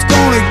that it's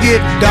gonna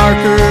get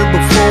darker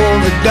before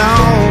the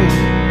dawn.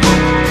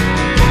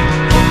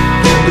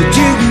 But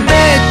you can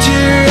bet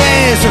your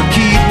ass I'll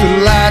keep the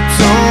lights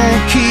on,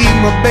 keep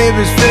my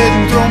babies fed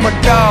and throw my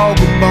dog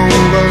a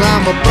bone, 'cause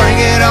I'ma bring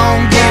it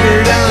on, get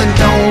her done,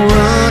 don't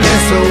run,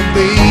 SOB.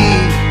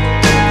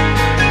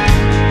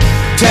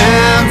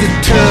 Times are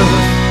tough,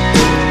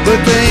 but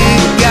they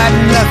ain't got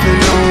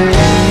nothing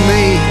on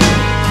me.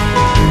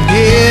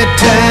 Yeah,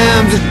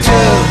 times are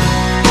tough,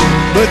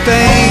 but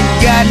they ain't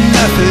got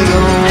nothing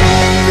on me.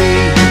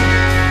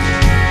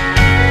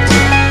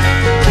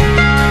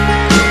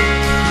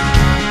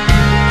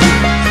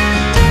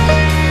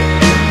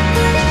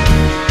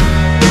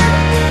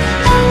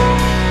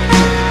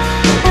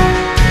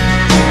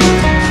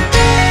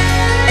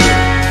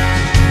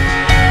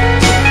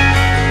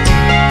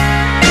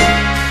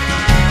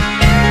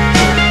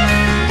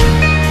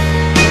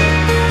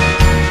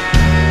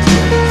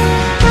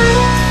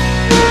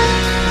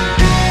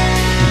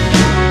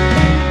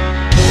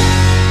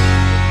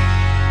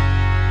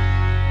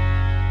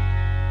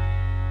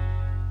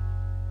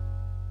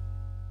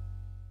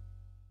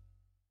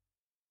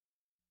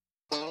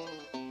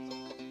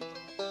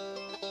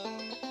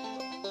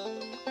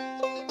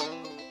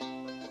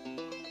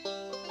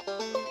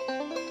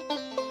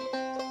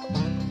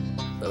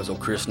 That was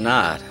old Chris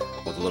Knight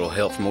with a little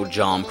help from old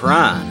John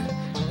Prine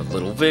with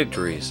Little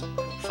Victories,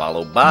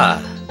 followed by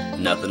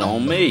Nothing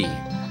on Me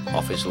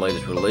off his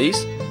latest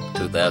release,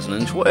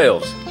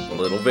 2012's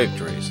Little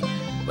Victories.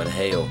 But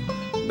hell,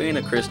 being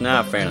a Chris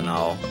Knight fan and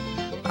all,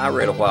 I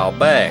read a while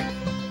back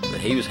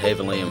that he was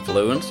heavily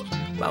influenced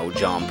by old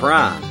John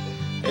Prine.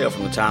 Hell,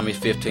 from the time he's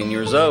 15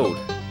 years old,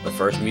 the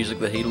first music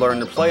that he learned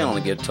to play on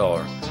the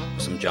guitar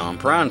was some John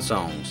Prine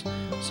songs.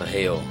 So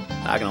hell,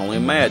 I can only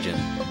imagine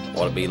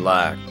what it'd be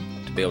like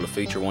to be able to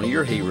feature one of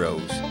your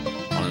heroes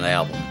on an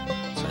album.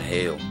 So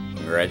hell,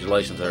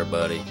 congratulations there,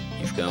 buddy.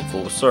 You've come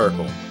full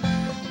circle.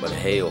 But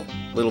hell,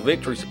 Little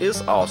Victories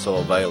is also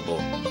available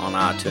on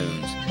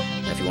iTunes.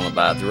 And if you want to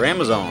buy it through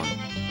Amazon,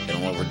 head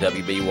on over to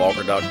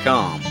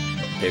WBWalker.com.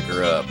 Pick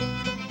her up.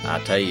 I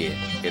tell you,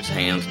 it's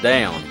hands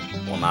down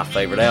one of my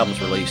favorite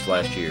albums released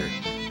last year.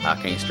 I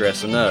can't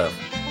stress enough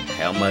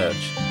how much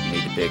you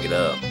need to pick it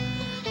up.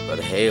 But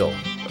hell,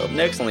 up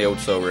next on the Old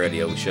Soul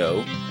Radio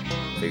Show,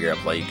 figure I'll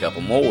play you a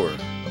couple more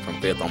from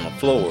Fifth on the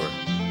Floor.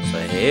 So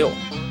hell,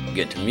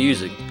 get to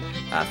music.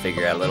 I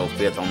figure out a little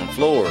Fifth on the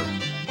Floor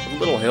with a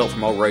little help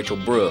from old Rachel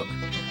Brooke.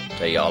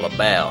 Tell you all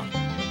about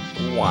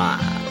Wine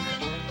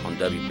on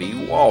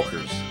WB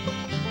Walker's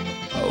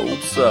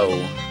Old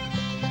Soul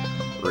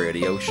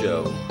Radio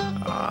Show.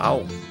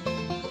 Oh.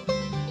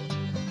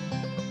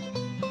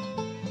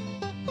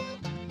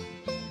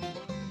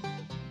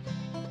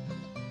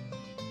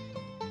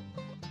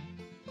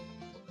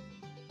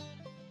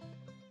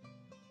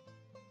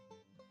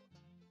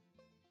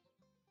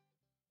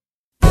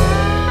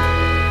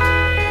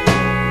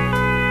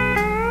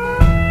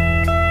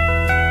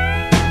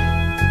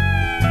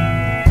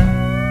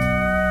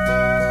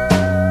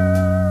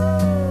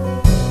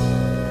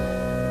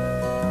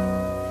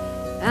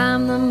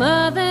 I'm the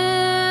mother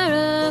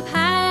of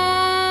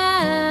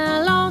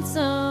high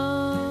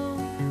lonesome.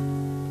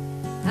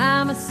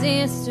 I'm a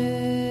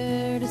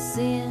sister to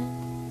sin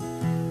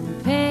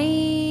and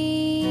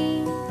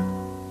pain.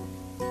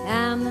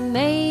 I'm the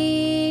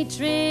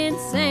matron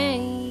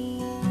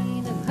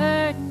saint of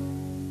hurt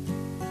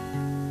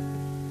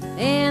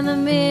and the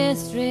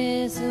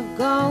mistress of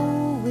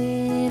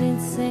going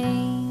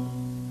insane.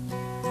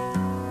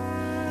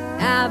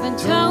 I've been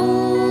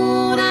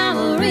told I'm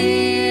a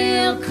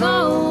real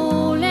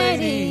cold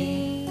lady,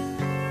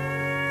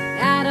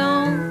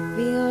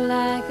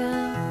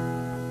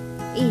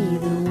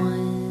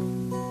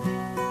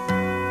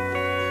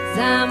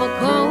 I'm a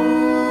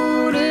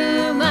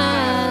quarter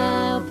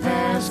mile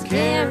past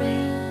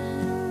Caring.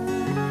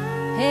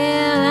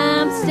 Hell,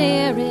 I'm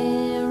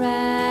staring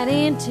right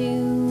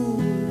into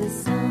the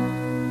sun.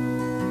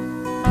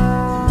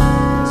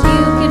 But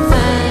you can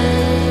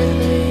find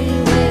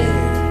me where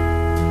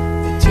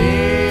the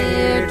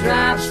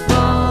teardrops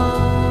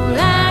fall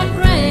like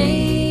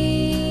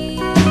rain.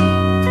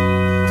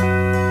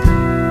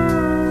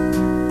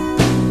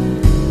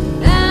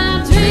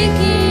 I'm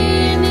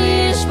drinking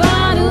this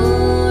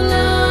bottle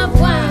of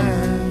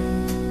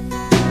wine,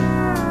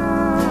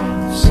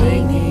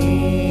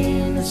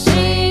 singing the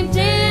same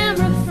damn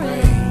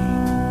refrain.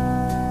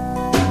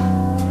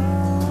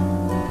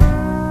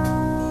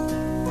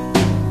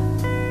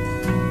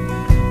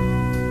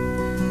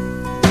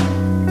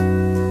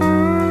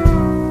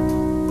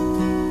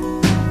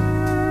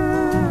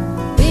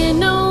 Been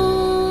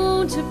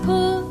known to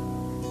put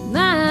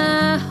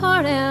my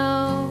heart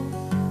out.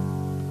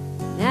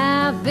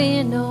 I've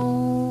been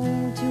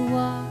known to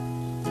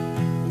watch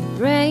and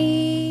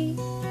break.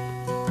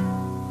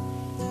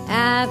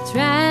 I've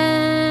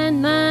tried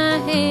my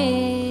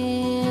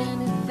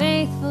hand at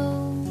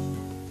faithful,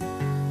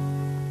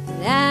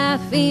 but I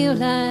feel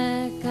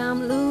like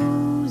I'm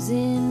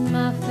losing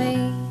my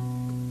faith.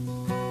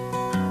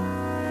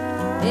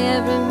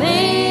 Every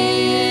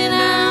man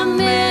I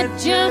met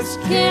just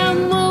kept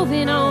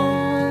moving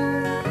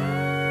on.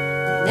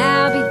 And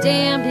I'll be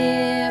damned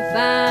if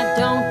I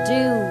don't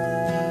do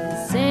the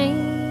same.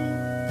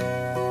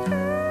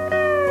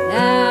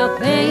 I'll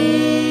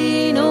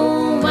pay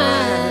no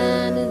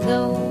mind to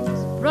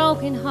those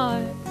broken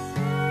hearts.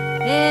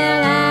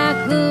 Hell, I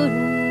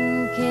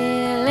couldn't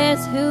care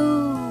less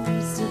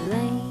who's to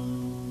blame.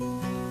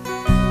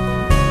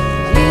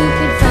 You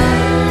can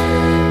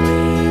find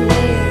me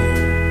where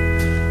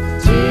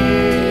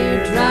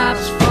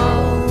teardrops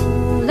fall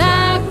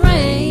like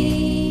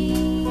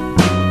rain.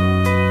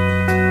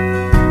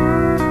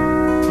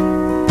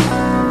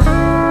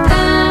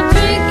 I'm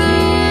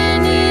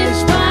drinking this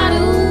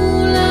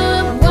bottle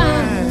of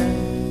wine,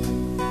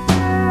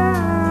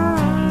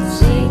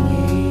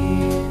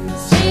 singing the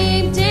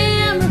same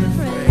damn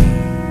refrain.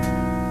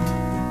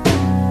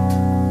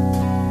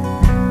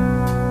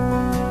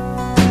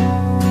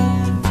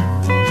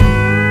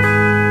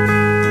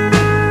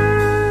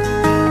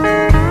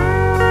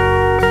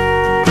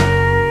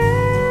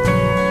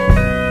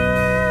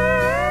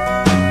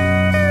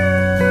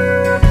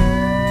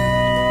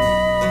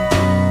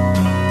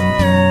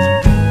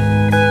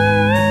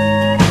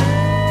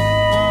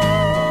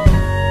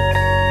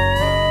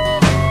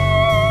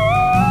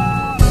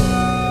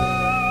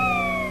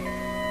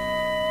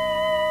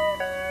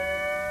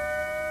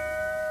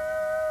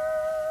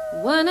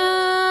 One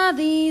of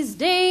these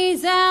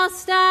days I'll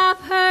stop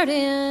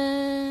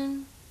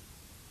hurting,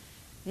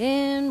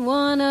 and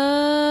one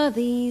of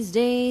these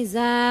days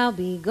I'll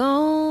be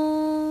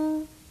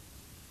gone.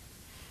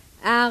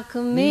 I'll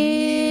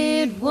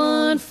commit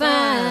one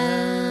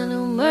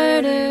final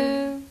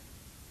murder,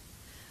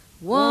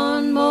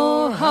 one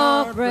more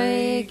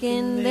heartbreak,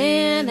 and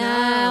then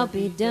I'll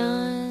be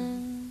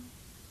done.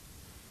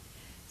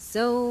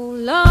 So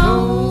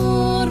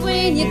Lord,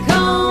 when you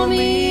call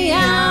me,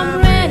 I'm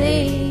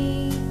ready.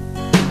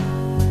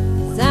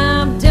 'Cause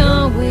I'm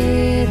done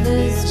with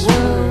this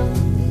world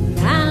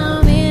that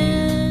I'm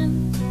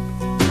in.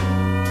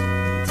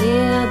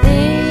 Till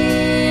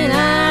then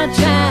I'll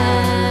try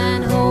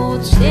and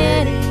hold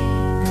steady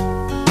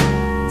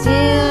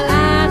till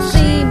I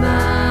see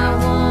my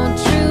one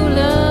true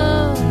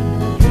love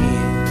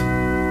again.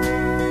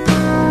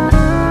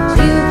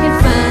 You can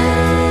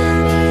find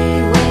me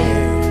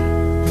where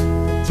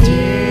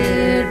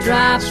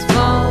teardrops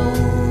fall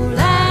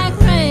like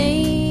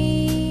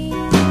rain.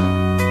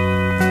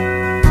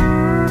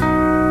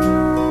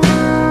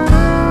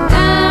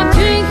 I'm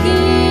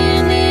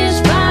drinking this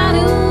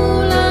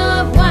bottle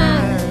of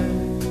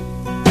wine,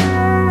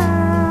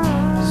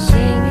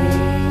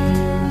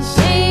 singing the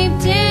same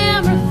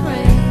damn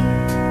refrain.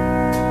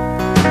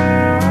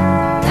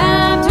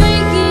 I'm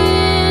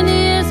drinking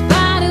this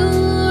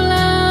bottle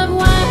of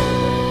wine.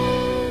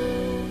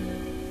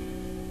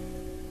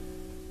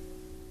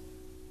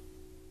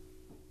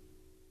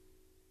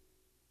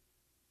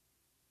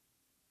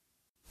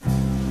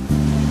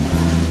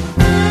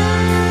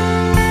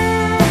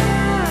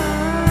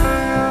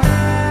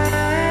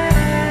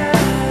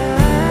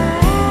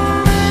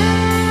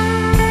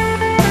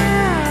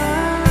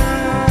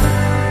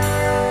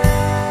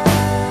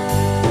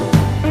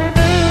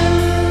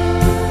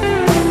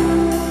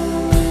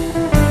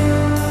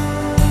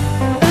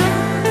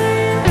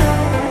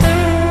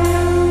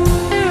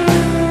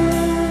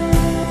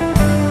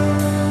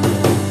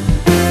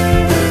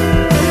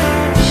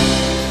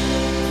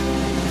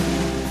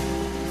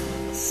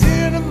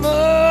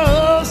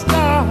 Cinema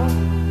star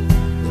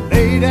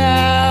laid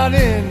out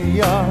in the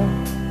yard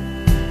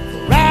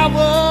for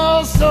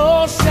hours,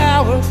 so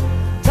showers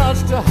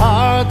touched a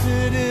heart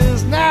that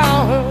is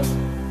now hers.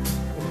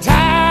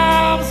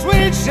 Time,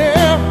 sweet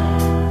share,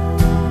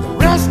 the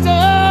rest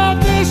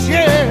of this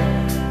year,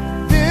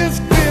 this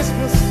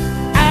Christmas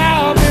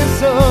I'll be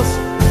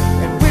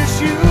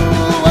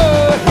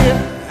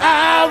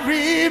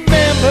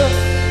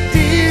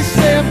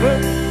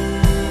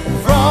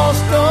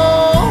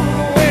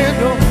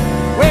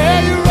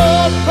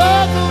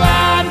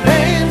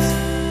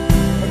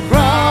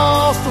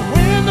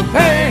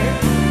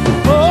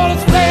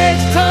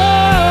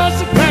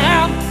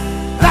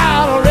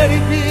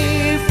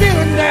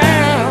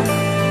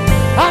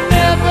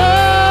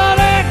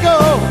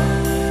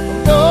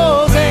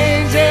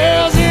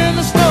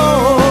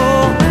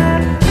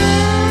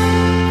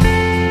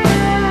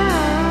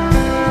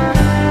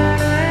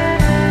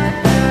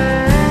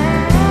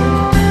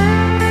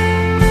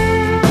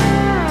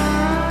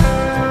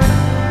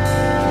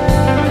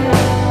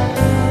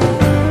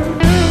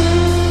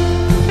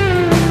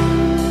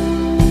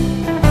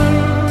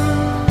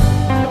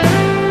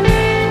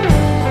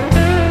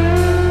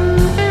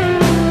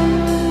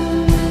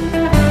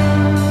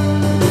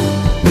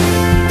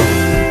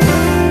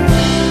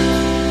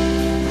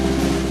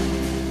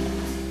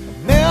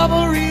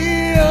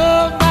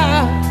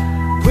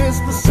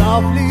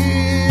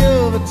softly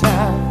of a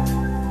time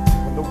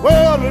when the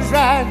world was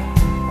right.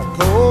 A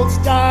cold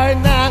starry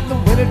night, the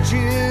winter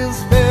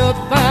chills felt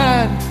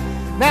fine.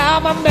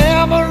 Now my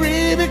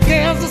memory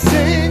begins to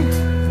sing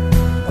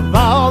of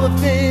all the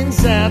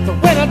things that the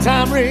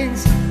wintertime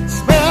brings.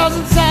 Smells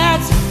and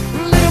sights,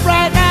 little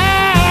bright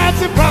nights,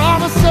 and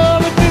promise of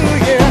a new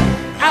year.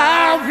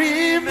 I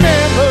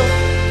remember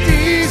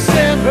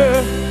December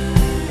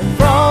and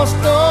frost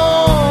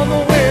on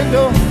the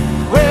window,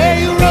 where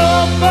you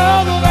wrote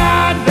both of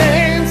our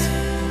names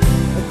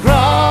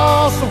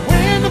across the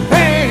window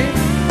pane.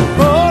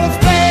 Bullets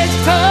blades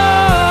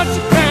touch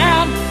the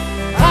ground,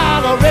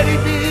 I'd already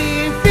be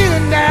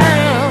feeling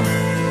down.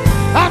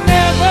 I've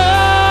never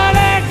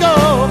let go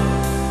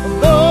of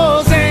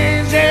those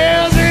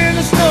angels in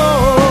the snow.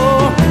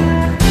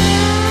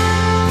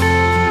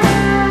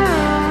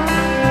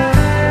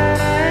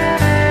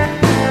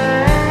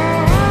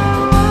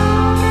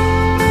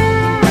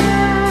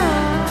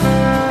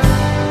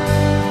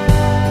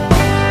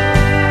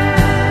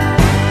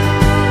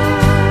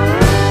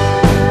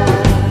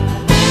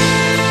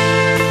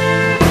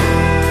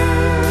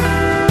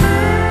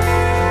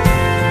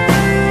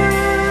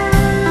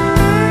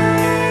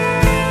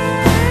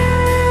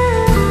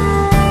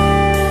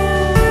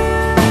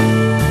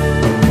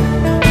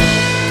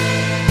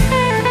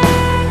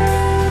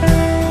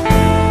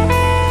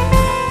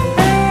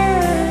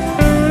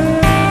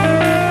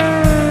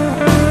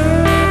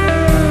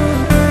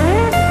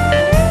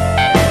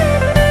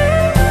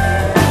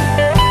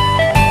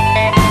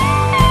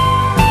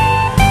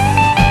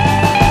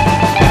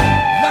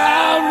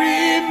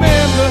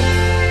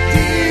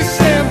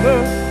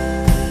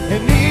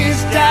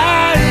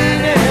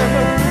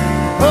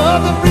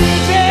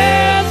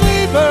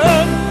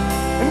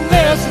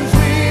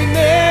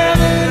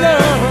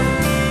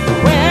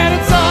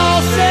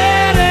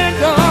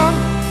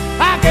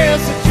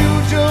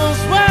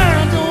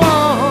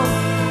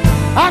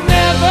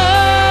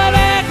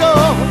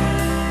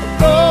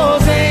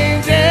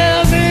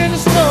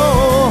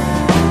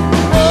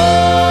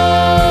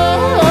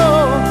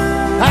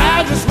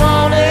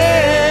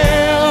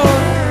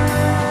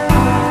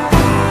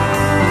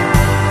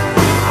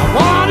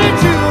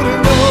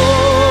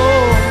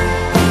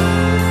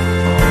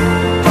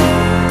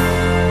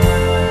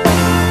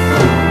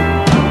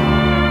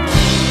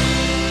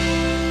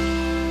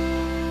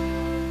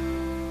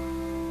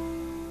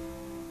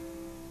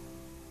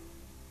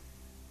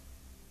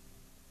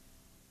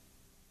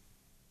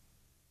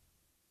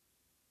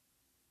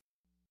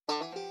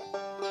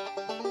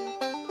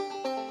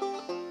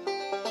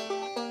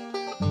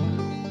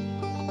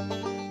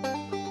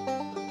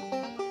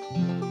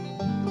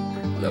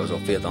 That was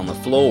on Fifth on the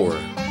Floor,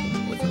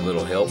 with a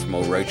little help from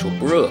old Rachel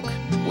Brooke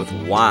with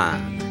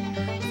Wine,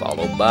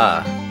 followed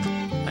by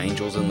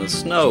Angels in the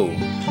Snow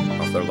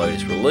off their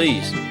latest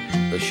release,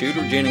 the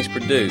Shooter Jennings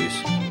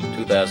produced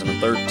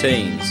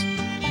 2013's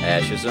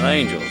Ashes and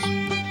Angels,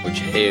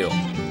 which hell,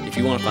 if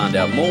you want to find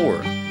out more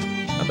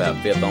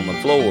about Fifth on the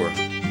Floor,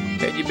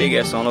 head your big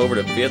ass on over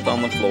to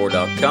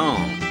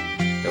fifthonthefloor.com.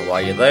 But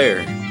while you're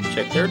there,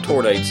 check their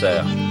tour dates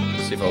out.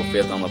 See if old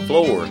Fifth on the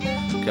Floor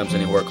comes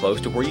anywhere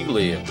close to where you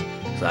live.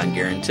 Cause I can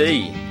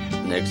guarantee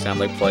the next time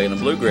they play in the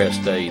Bluegrass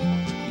State,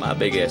 my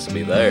big ass will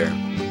be there.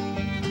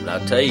 But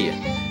I tell you,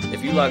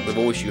 if you like the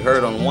voice you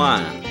heard on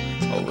Wine,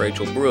 old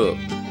Rachel Brooke,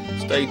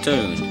 stay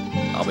tuned.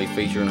 I'll be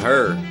featuring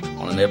her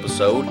on an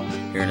episode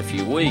here in a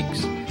few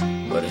weeks.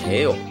 But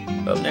hell,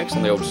 up next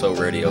on the Old Soul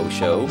Radio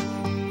Show,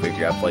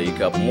 figure I'll play you a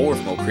couple more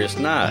from old Chris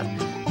Knight.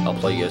 I'll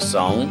play you a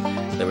song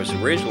that was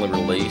originally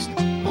released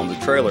on the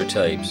Trailer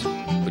Tapes,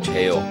 which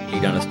hell,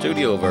 he done a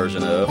studio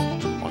version of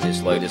on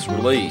his latest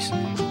release,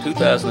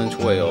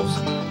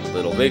 2012's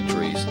Little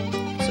Victories.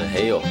 So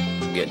hell,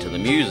 get to the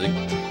music.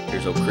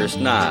 Here's old Chris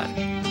Knight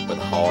with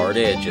Hard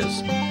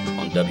Edges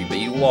on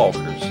W.B.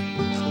 Walker's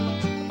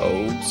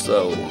Old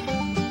Soul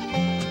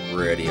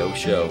Radio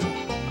Show.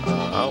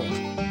 Oh.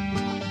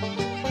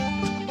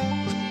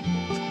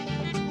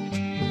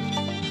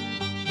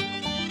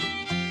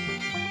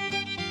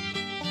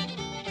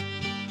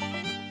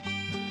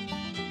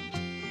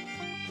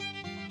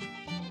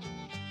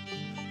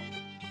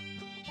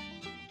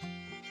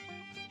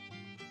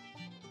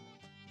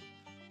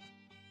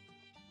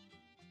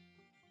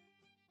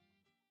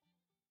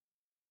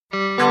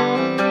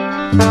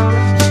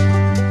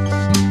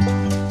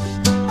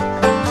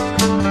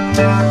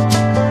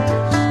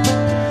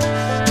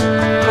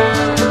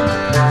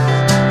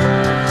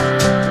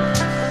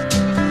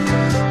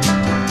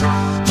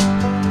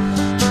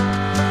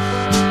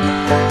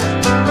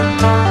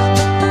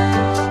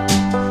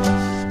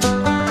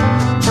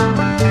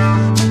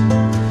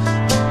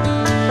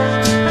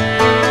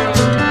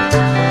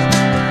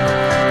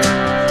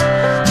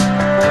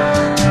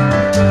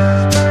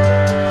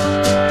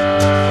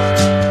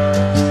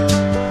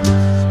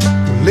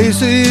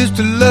 Lisa used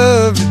to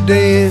love to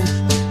dance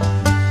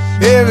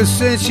ever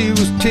since she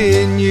was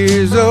 10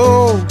 years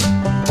old.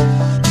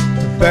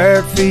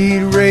 Bare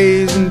feet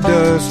raising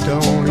dust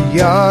on a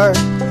yard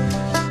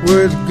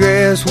where the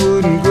grass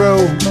wouldn't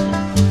grow.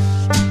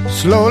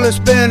 slowly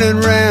spinning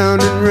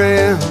round and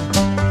round,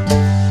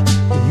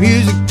 the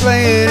music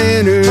playing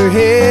in her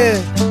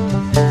head.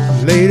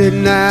 Late at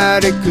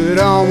night it could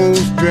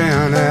almost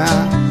drown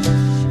out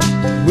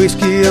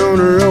whiskey on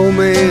her old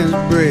man's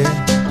breath.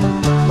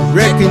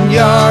 Wrecking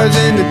yards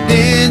and the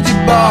dingy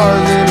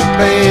bars in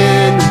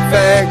abandoned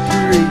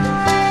factories.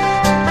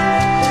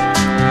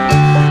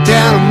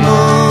 Down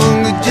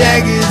among the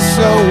jagged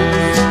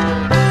souls,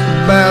 the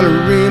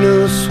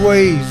ballerina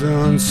sways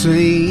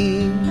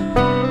unseen.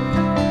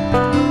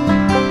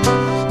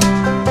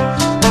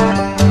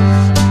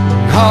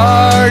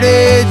 Hard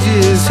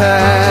edges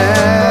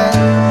high,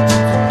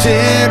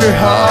 tender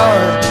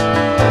heart,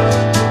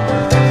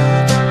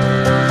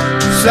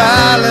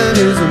 silent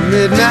as a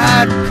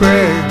midnight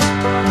prayer.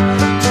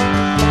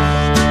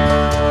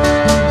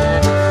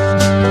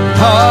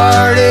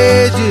 Hard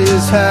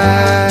edges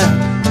high,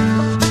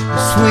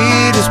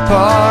 sweetest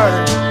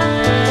part.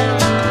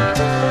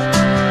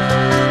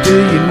 Do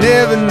you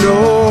never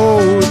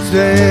know it's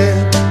there?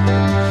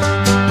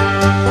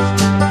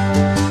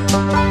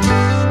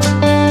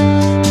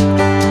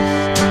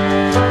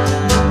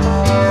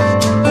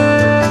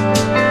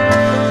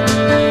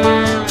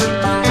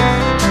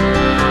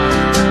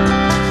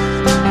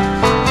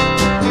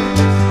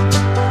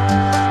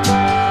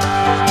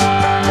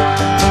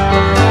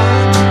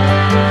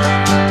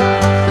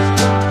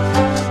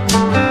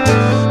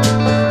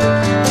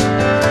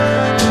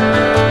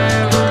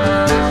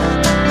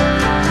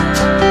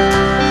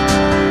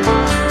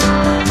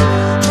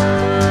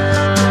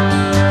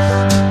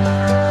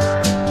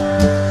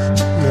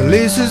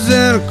 Lisa's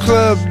in a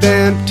club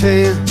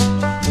downtown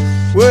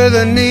where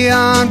the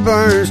neon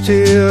burns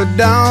till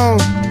dawn.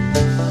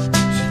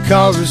 She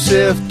calls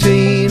herself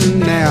Tina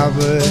now,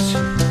 but she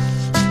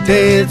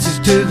dances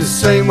to the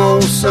same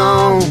old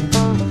song.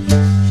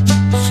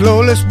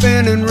 Slowly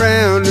spinning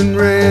round and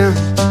round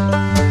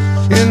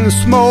in the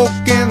smoke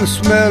and the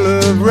smell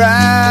of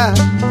rye.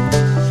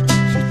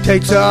 She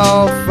takes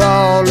off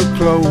all her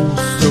clothes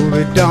so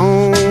they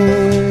don't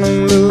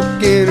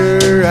look in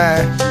her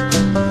eye.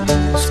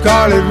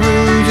 Scarlet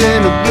rouge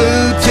and a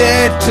blue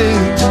tattoo,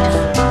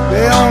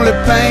 they only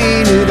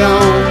painted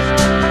on.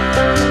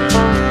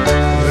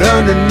 But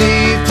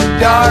underneath the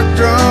dark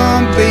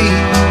drum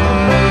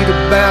beat, a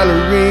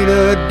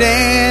ballerina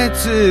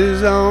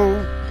dances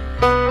on.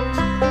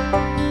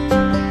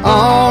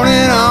 On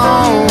and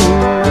on,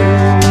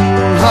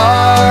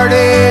 hard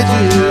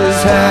edges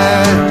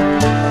high,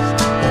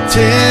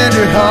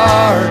 tender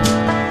heart,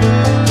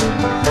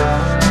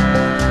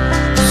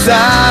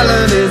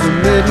 silent as a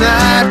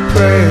midnight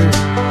prayer.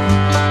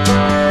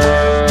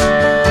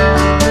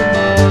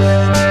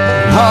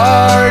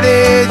 Hard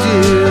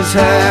edges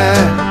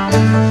high,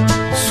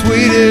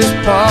 sweetest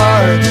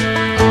part.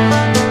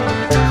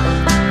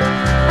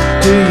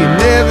 Do you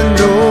never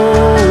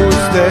know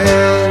it's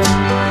there?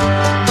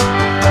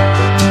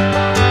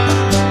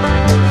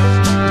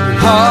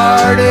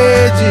 Hard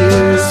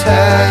edges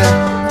high,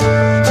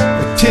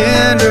 a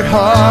tender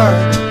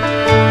heart.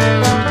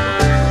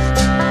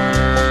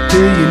 Do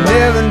you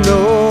never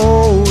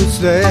know it's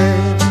there?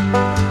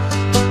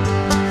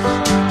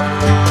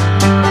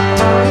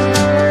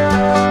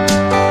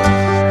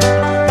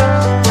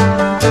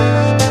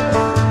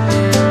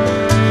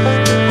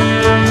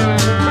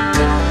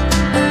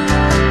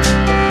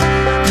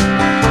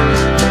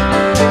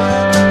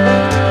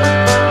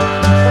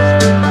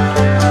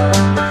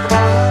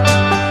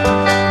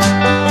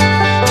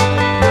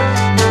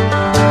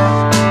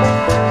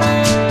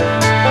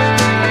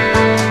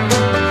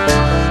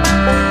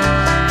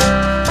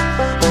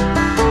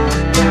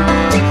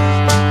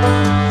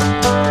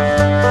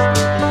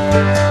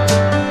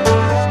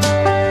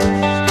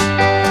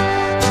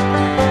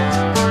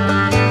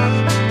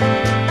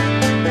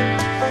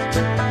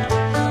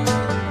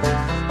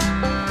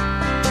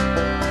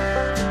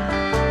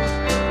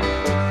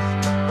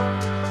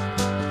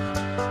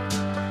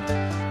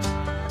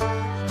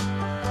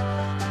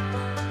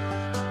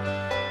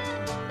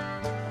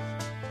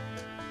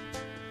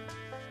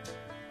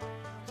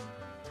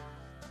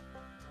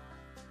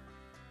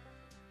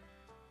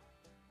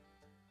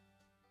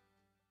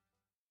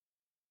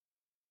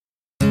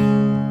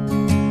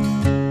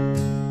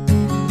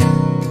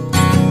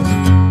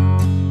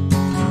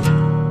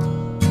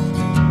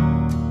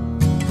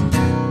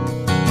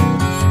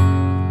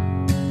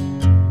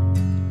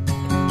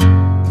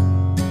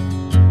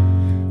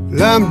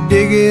 I'm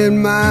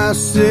digging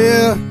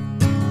myself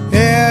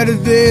out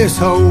of this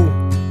hole.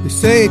 They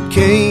say it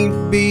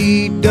can't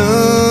be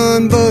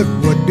done, but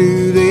what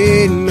do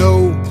they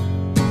know?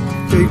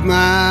 Take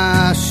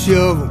my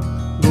shovel,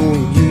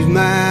 gonna use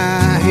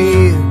my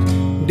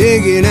hand,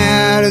 digging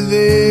out of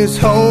this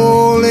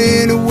hole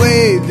in a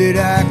way that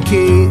I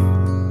can.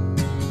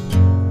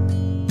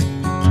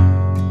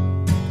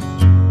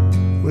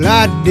 Well,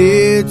 I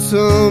did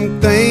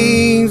some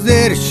things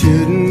that I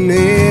shouldn't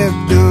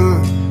have done.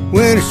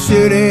 When I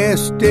should have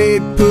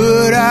stayed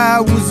put, I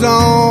was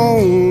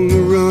on the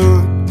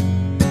run.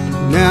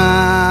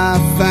 Now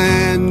I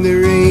find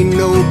there ain't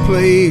no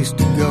place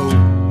to go,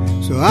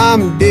 so So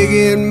I'm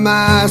digging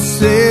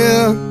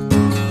myself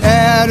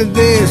out of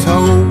this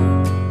hole.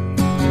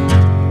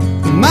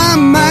 My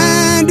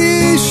mind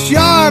is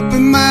sharp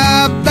and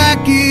my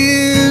back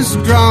is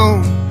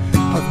strong.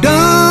 I've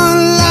done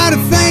a lot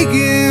of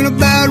thinking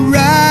about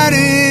right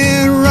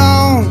and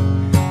wrong.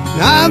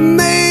 I've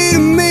made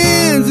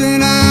amends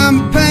and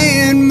I'm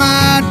paying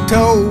my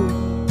toll.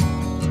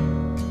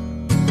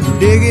 I'm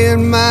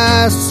digging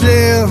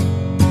myself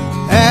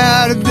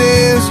out of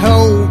this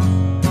hole.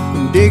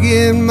 I'm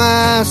digging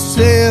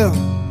myself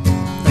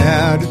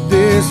out of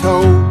this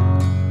hole.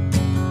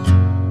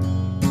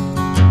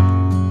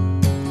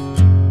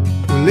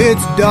 Well,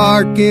 it's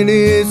dark and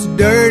it's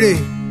dirty,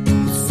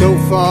 it's so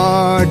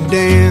far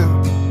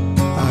down.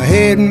 I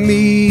had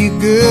me a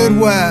good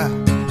while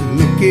to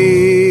look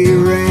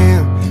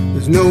around.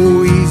 There's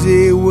no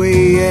easy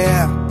way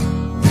out,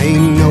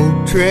 ain't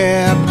no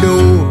trap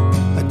door.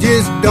 I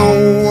just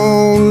don't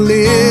want to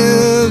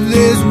live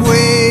this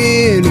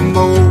way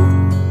anymore.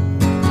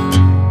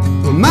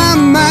 Well, my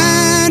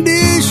mind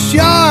is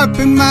sharp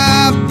and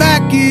my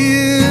back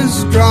is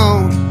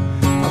strong.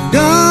 I've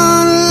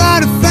done a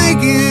lot of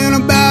thinking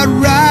about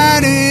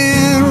right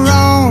and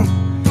wrong.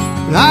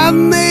 But I've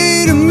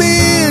made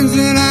amends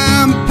and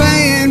I'm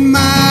paying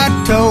my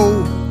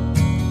toll.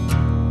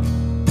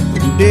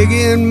 I'm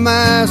digging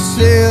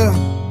myself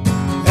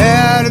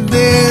out of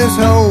this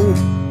hole.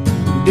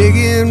 I'm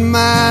digging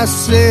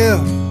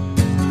myself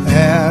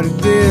out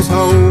of this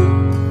hole.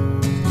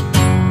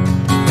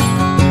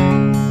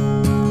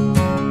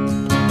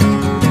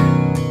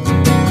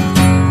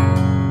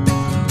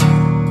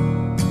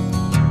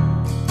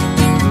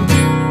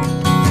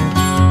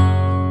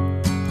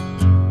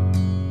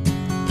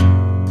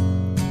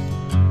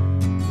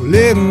 Well,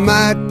 it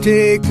might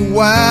take a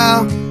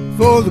while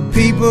for the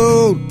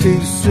people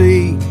to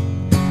see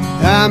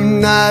I'm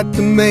not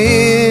the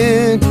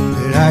man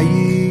that I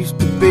used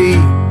to be.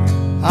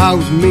 I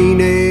was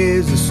mean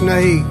as a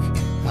snake,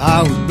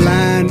 I was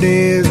blind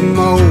as a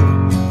mole.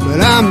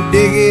 But I'm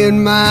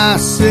digging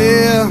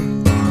myself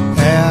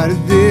out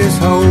of this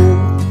hole.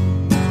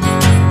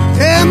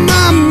 Yeah,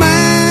 my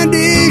mind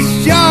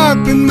is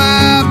sharp and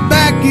my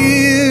back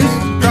is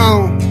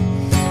strong.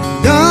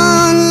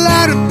 Done a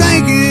lot of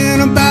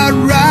thinking about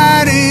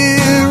right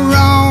and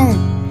wrong.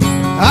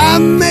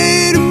 I've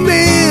made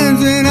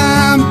amends and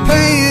I'm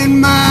paying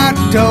my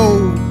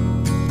toll.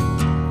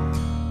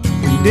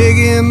 I'm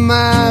digging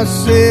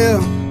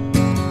myself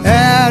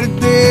out of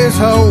this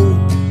hole.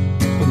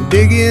 I'm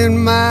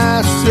digging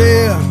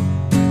myself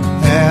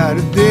out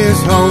of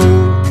this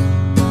hole.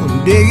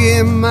 I'm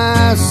digging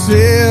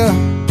myself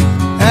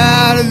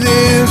out of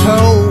this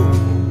hole.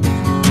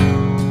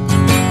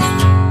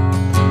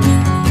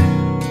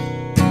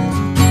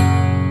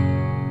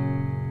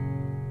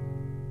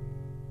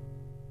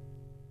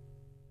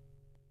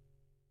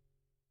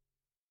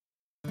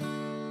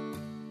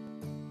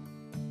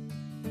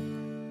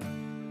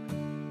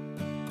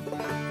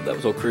 That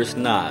was old Chris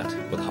Knight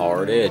with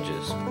Hard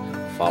Edges,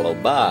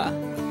 followed by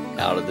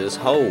Out of This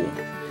Hole,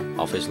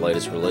 off his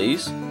latest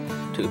release,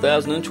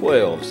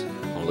 2012's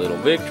on Little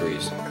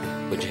Victories.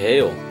 Which,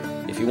 hell,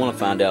 if you want to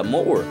find out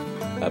more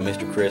about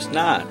Mr. Chris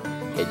Knight,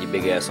 head your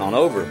big ass on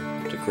over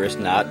to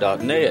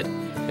chrisknight.net.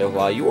 Hell,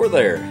 while you're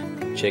there,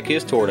 check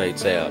his tour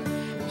dates out.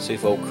 See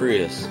if old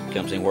Chris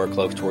comes anywhere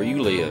close to where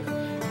you live.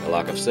 But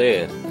like I've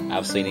said,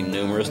 I've seen him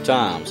numerous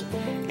times,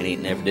 and he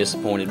never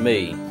disappointed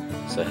me.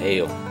 So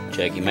hell,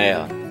 check him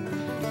out.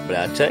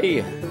 But I tell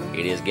you,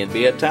 it is going to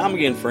be that time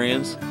again,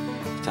 friends.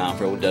 It's time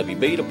for old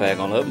WB to pack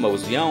on up and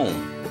mosey on.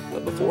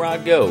 But before I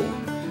go,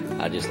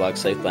 I'd just like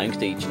to say thanks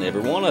to each and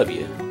every one of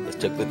you that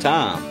took the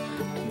time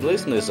to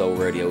listen to this old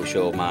radio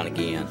show of mine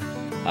again.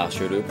 I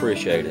sure do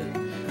appreciate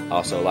it.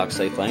 Also, I'd like to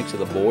say thanks to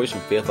the boys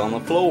from Fifth on the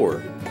Floor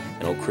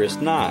and old Chris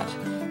Knight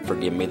for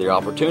giving me their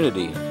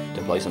opportunity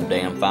to play some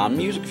damn fine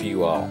music for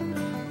you all.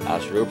 I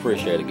sure do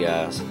appreciate it,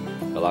 guys.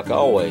 But like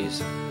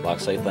always, I'd like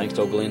to say thanks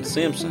to old Glenn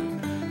Simpson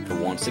for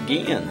once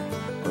again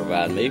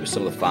providing me with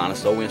some of the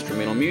finest old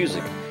instrumental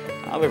music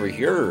I've ever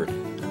heard.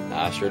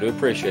 I sure do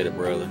appreciate it,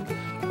 brother.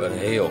 But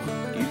hell,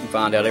 you can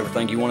find out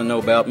everything you want to know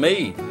about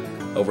me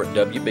over at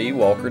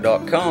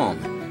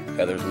WBWalker.com.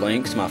 There's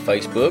links to my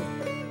Facebook,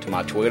 to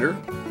my Twitter,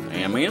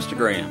 and my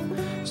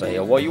Instagram. So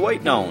hell, what are you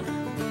waiting on?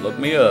 Look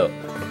me up.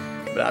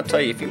 But I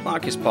tell you, if you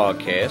like this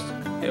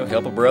podcast, it'll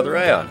help a brother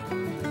out.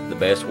 The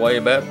best way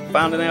about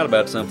finding out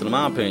about something, in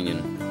my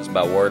opinion, is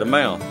by word of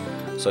mouth.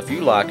 So if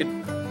you like it,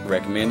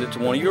 recommend it to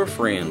one of your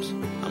friends.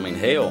 I mean,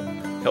 hell,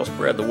 help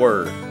spread the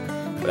word.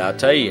 But I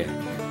tell you,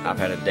 I've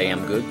had a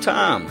damn good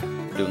time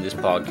doing this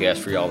podcast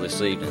for y'all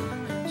this evening.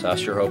 So I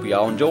sure hope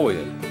y'all enjoy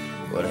it.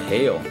 But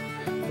hell,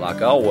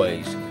 like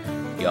always,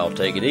 y'all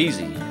take it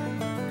easy.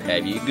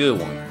 Have you a good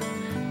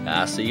one.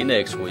 I'll see you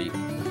next week.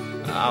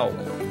 Ow.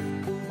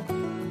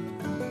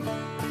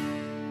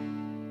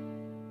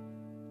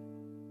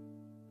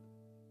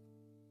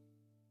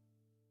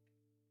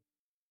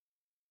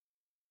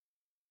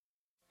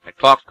 That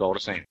clock's go the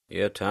same.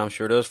 Yeah, time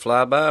sure does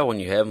fly by when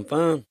you're having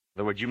fun.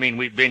 So what you mean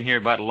we've been here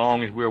about as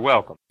long as we're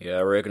welcome? Yeah,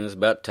 I reckon it's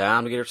about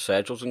time to get our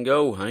satchels and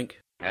go, Hank.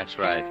 That's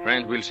right.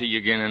 Friends, we'll see you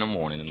again in the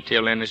morning.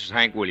 Until then, this is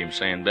Hank Williams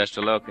saying best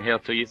of luck and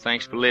health to you.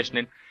 Thanks for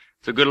listening.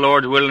 If the good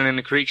Lord's willing and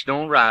the creeks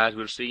don't rise,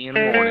 we'll see you in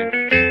the morning.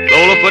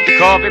 Lola, put the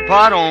coffee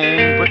pot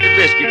on, put the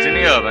biscuits in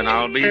the oven.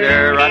 I'll be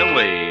there right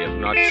away, if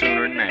not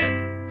sooner than that.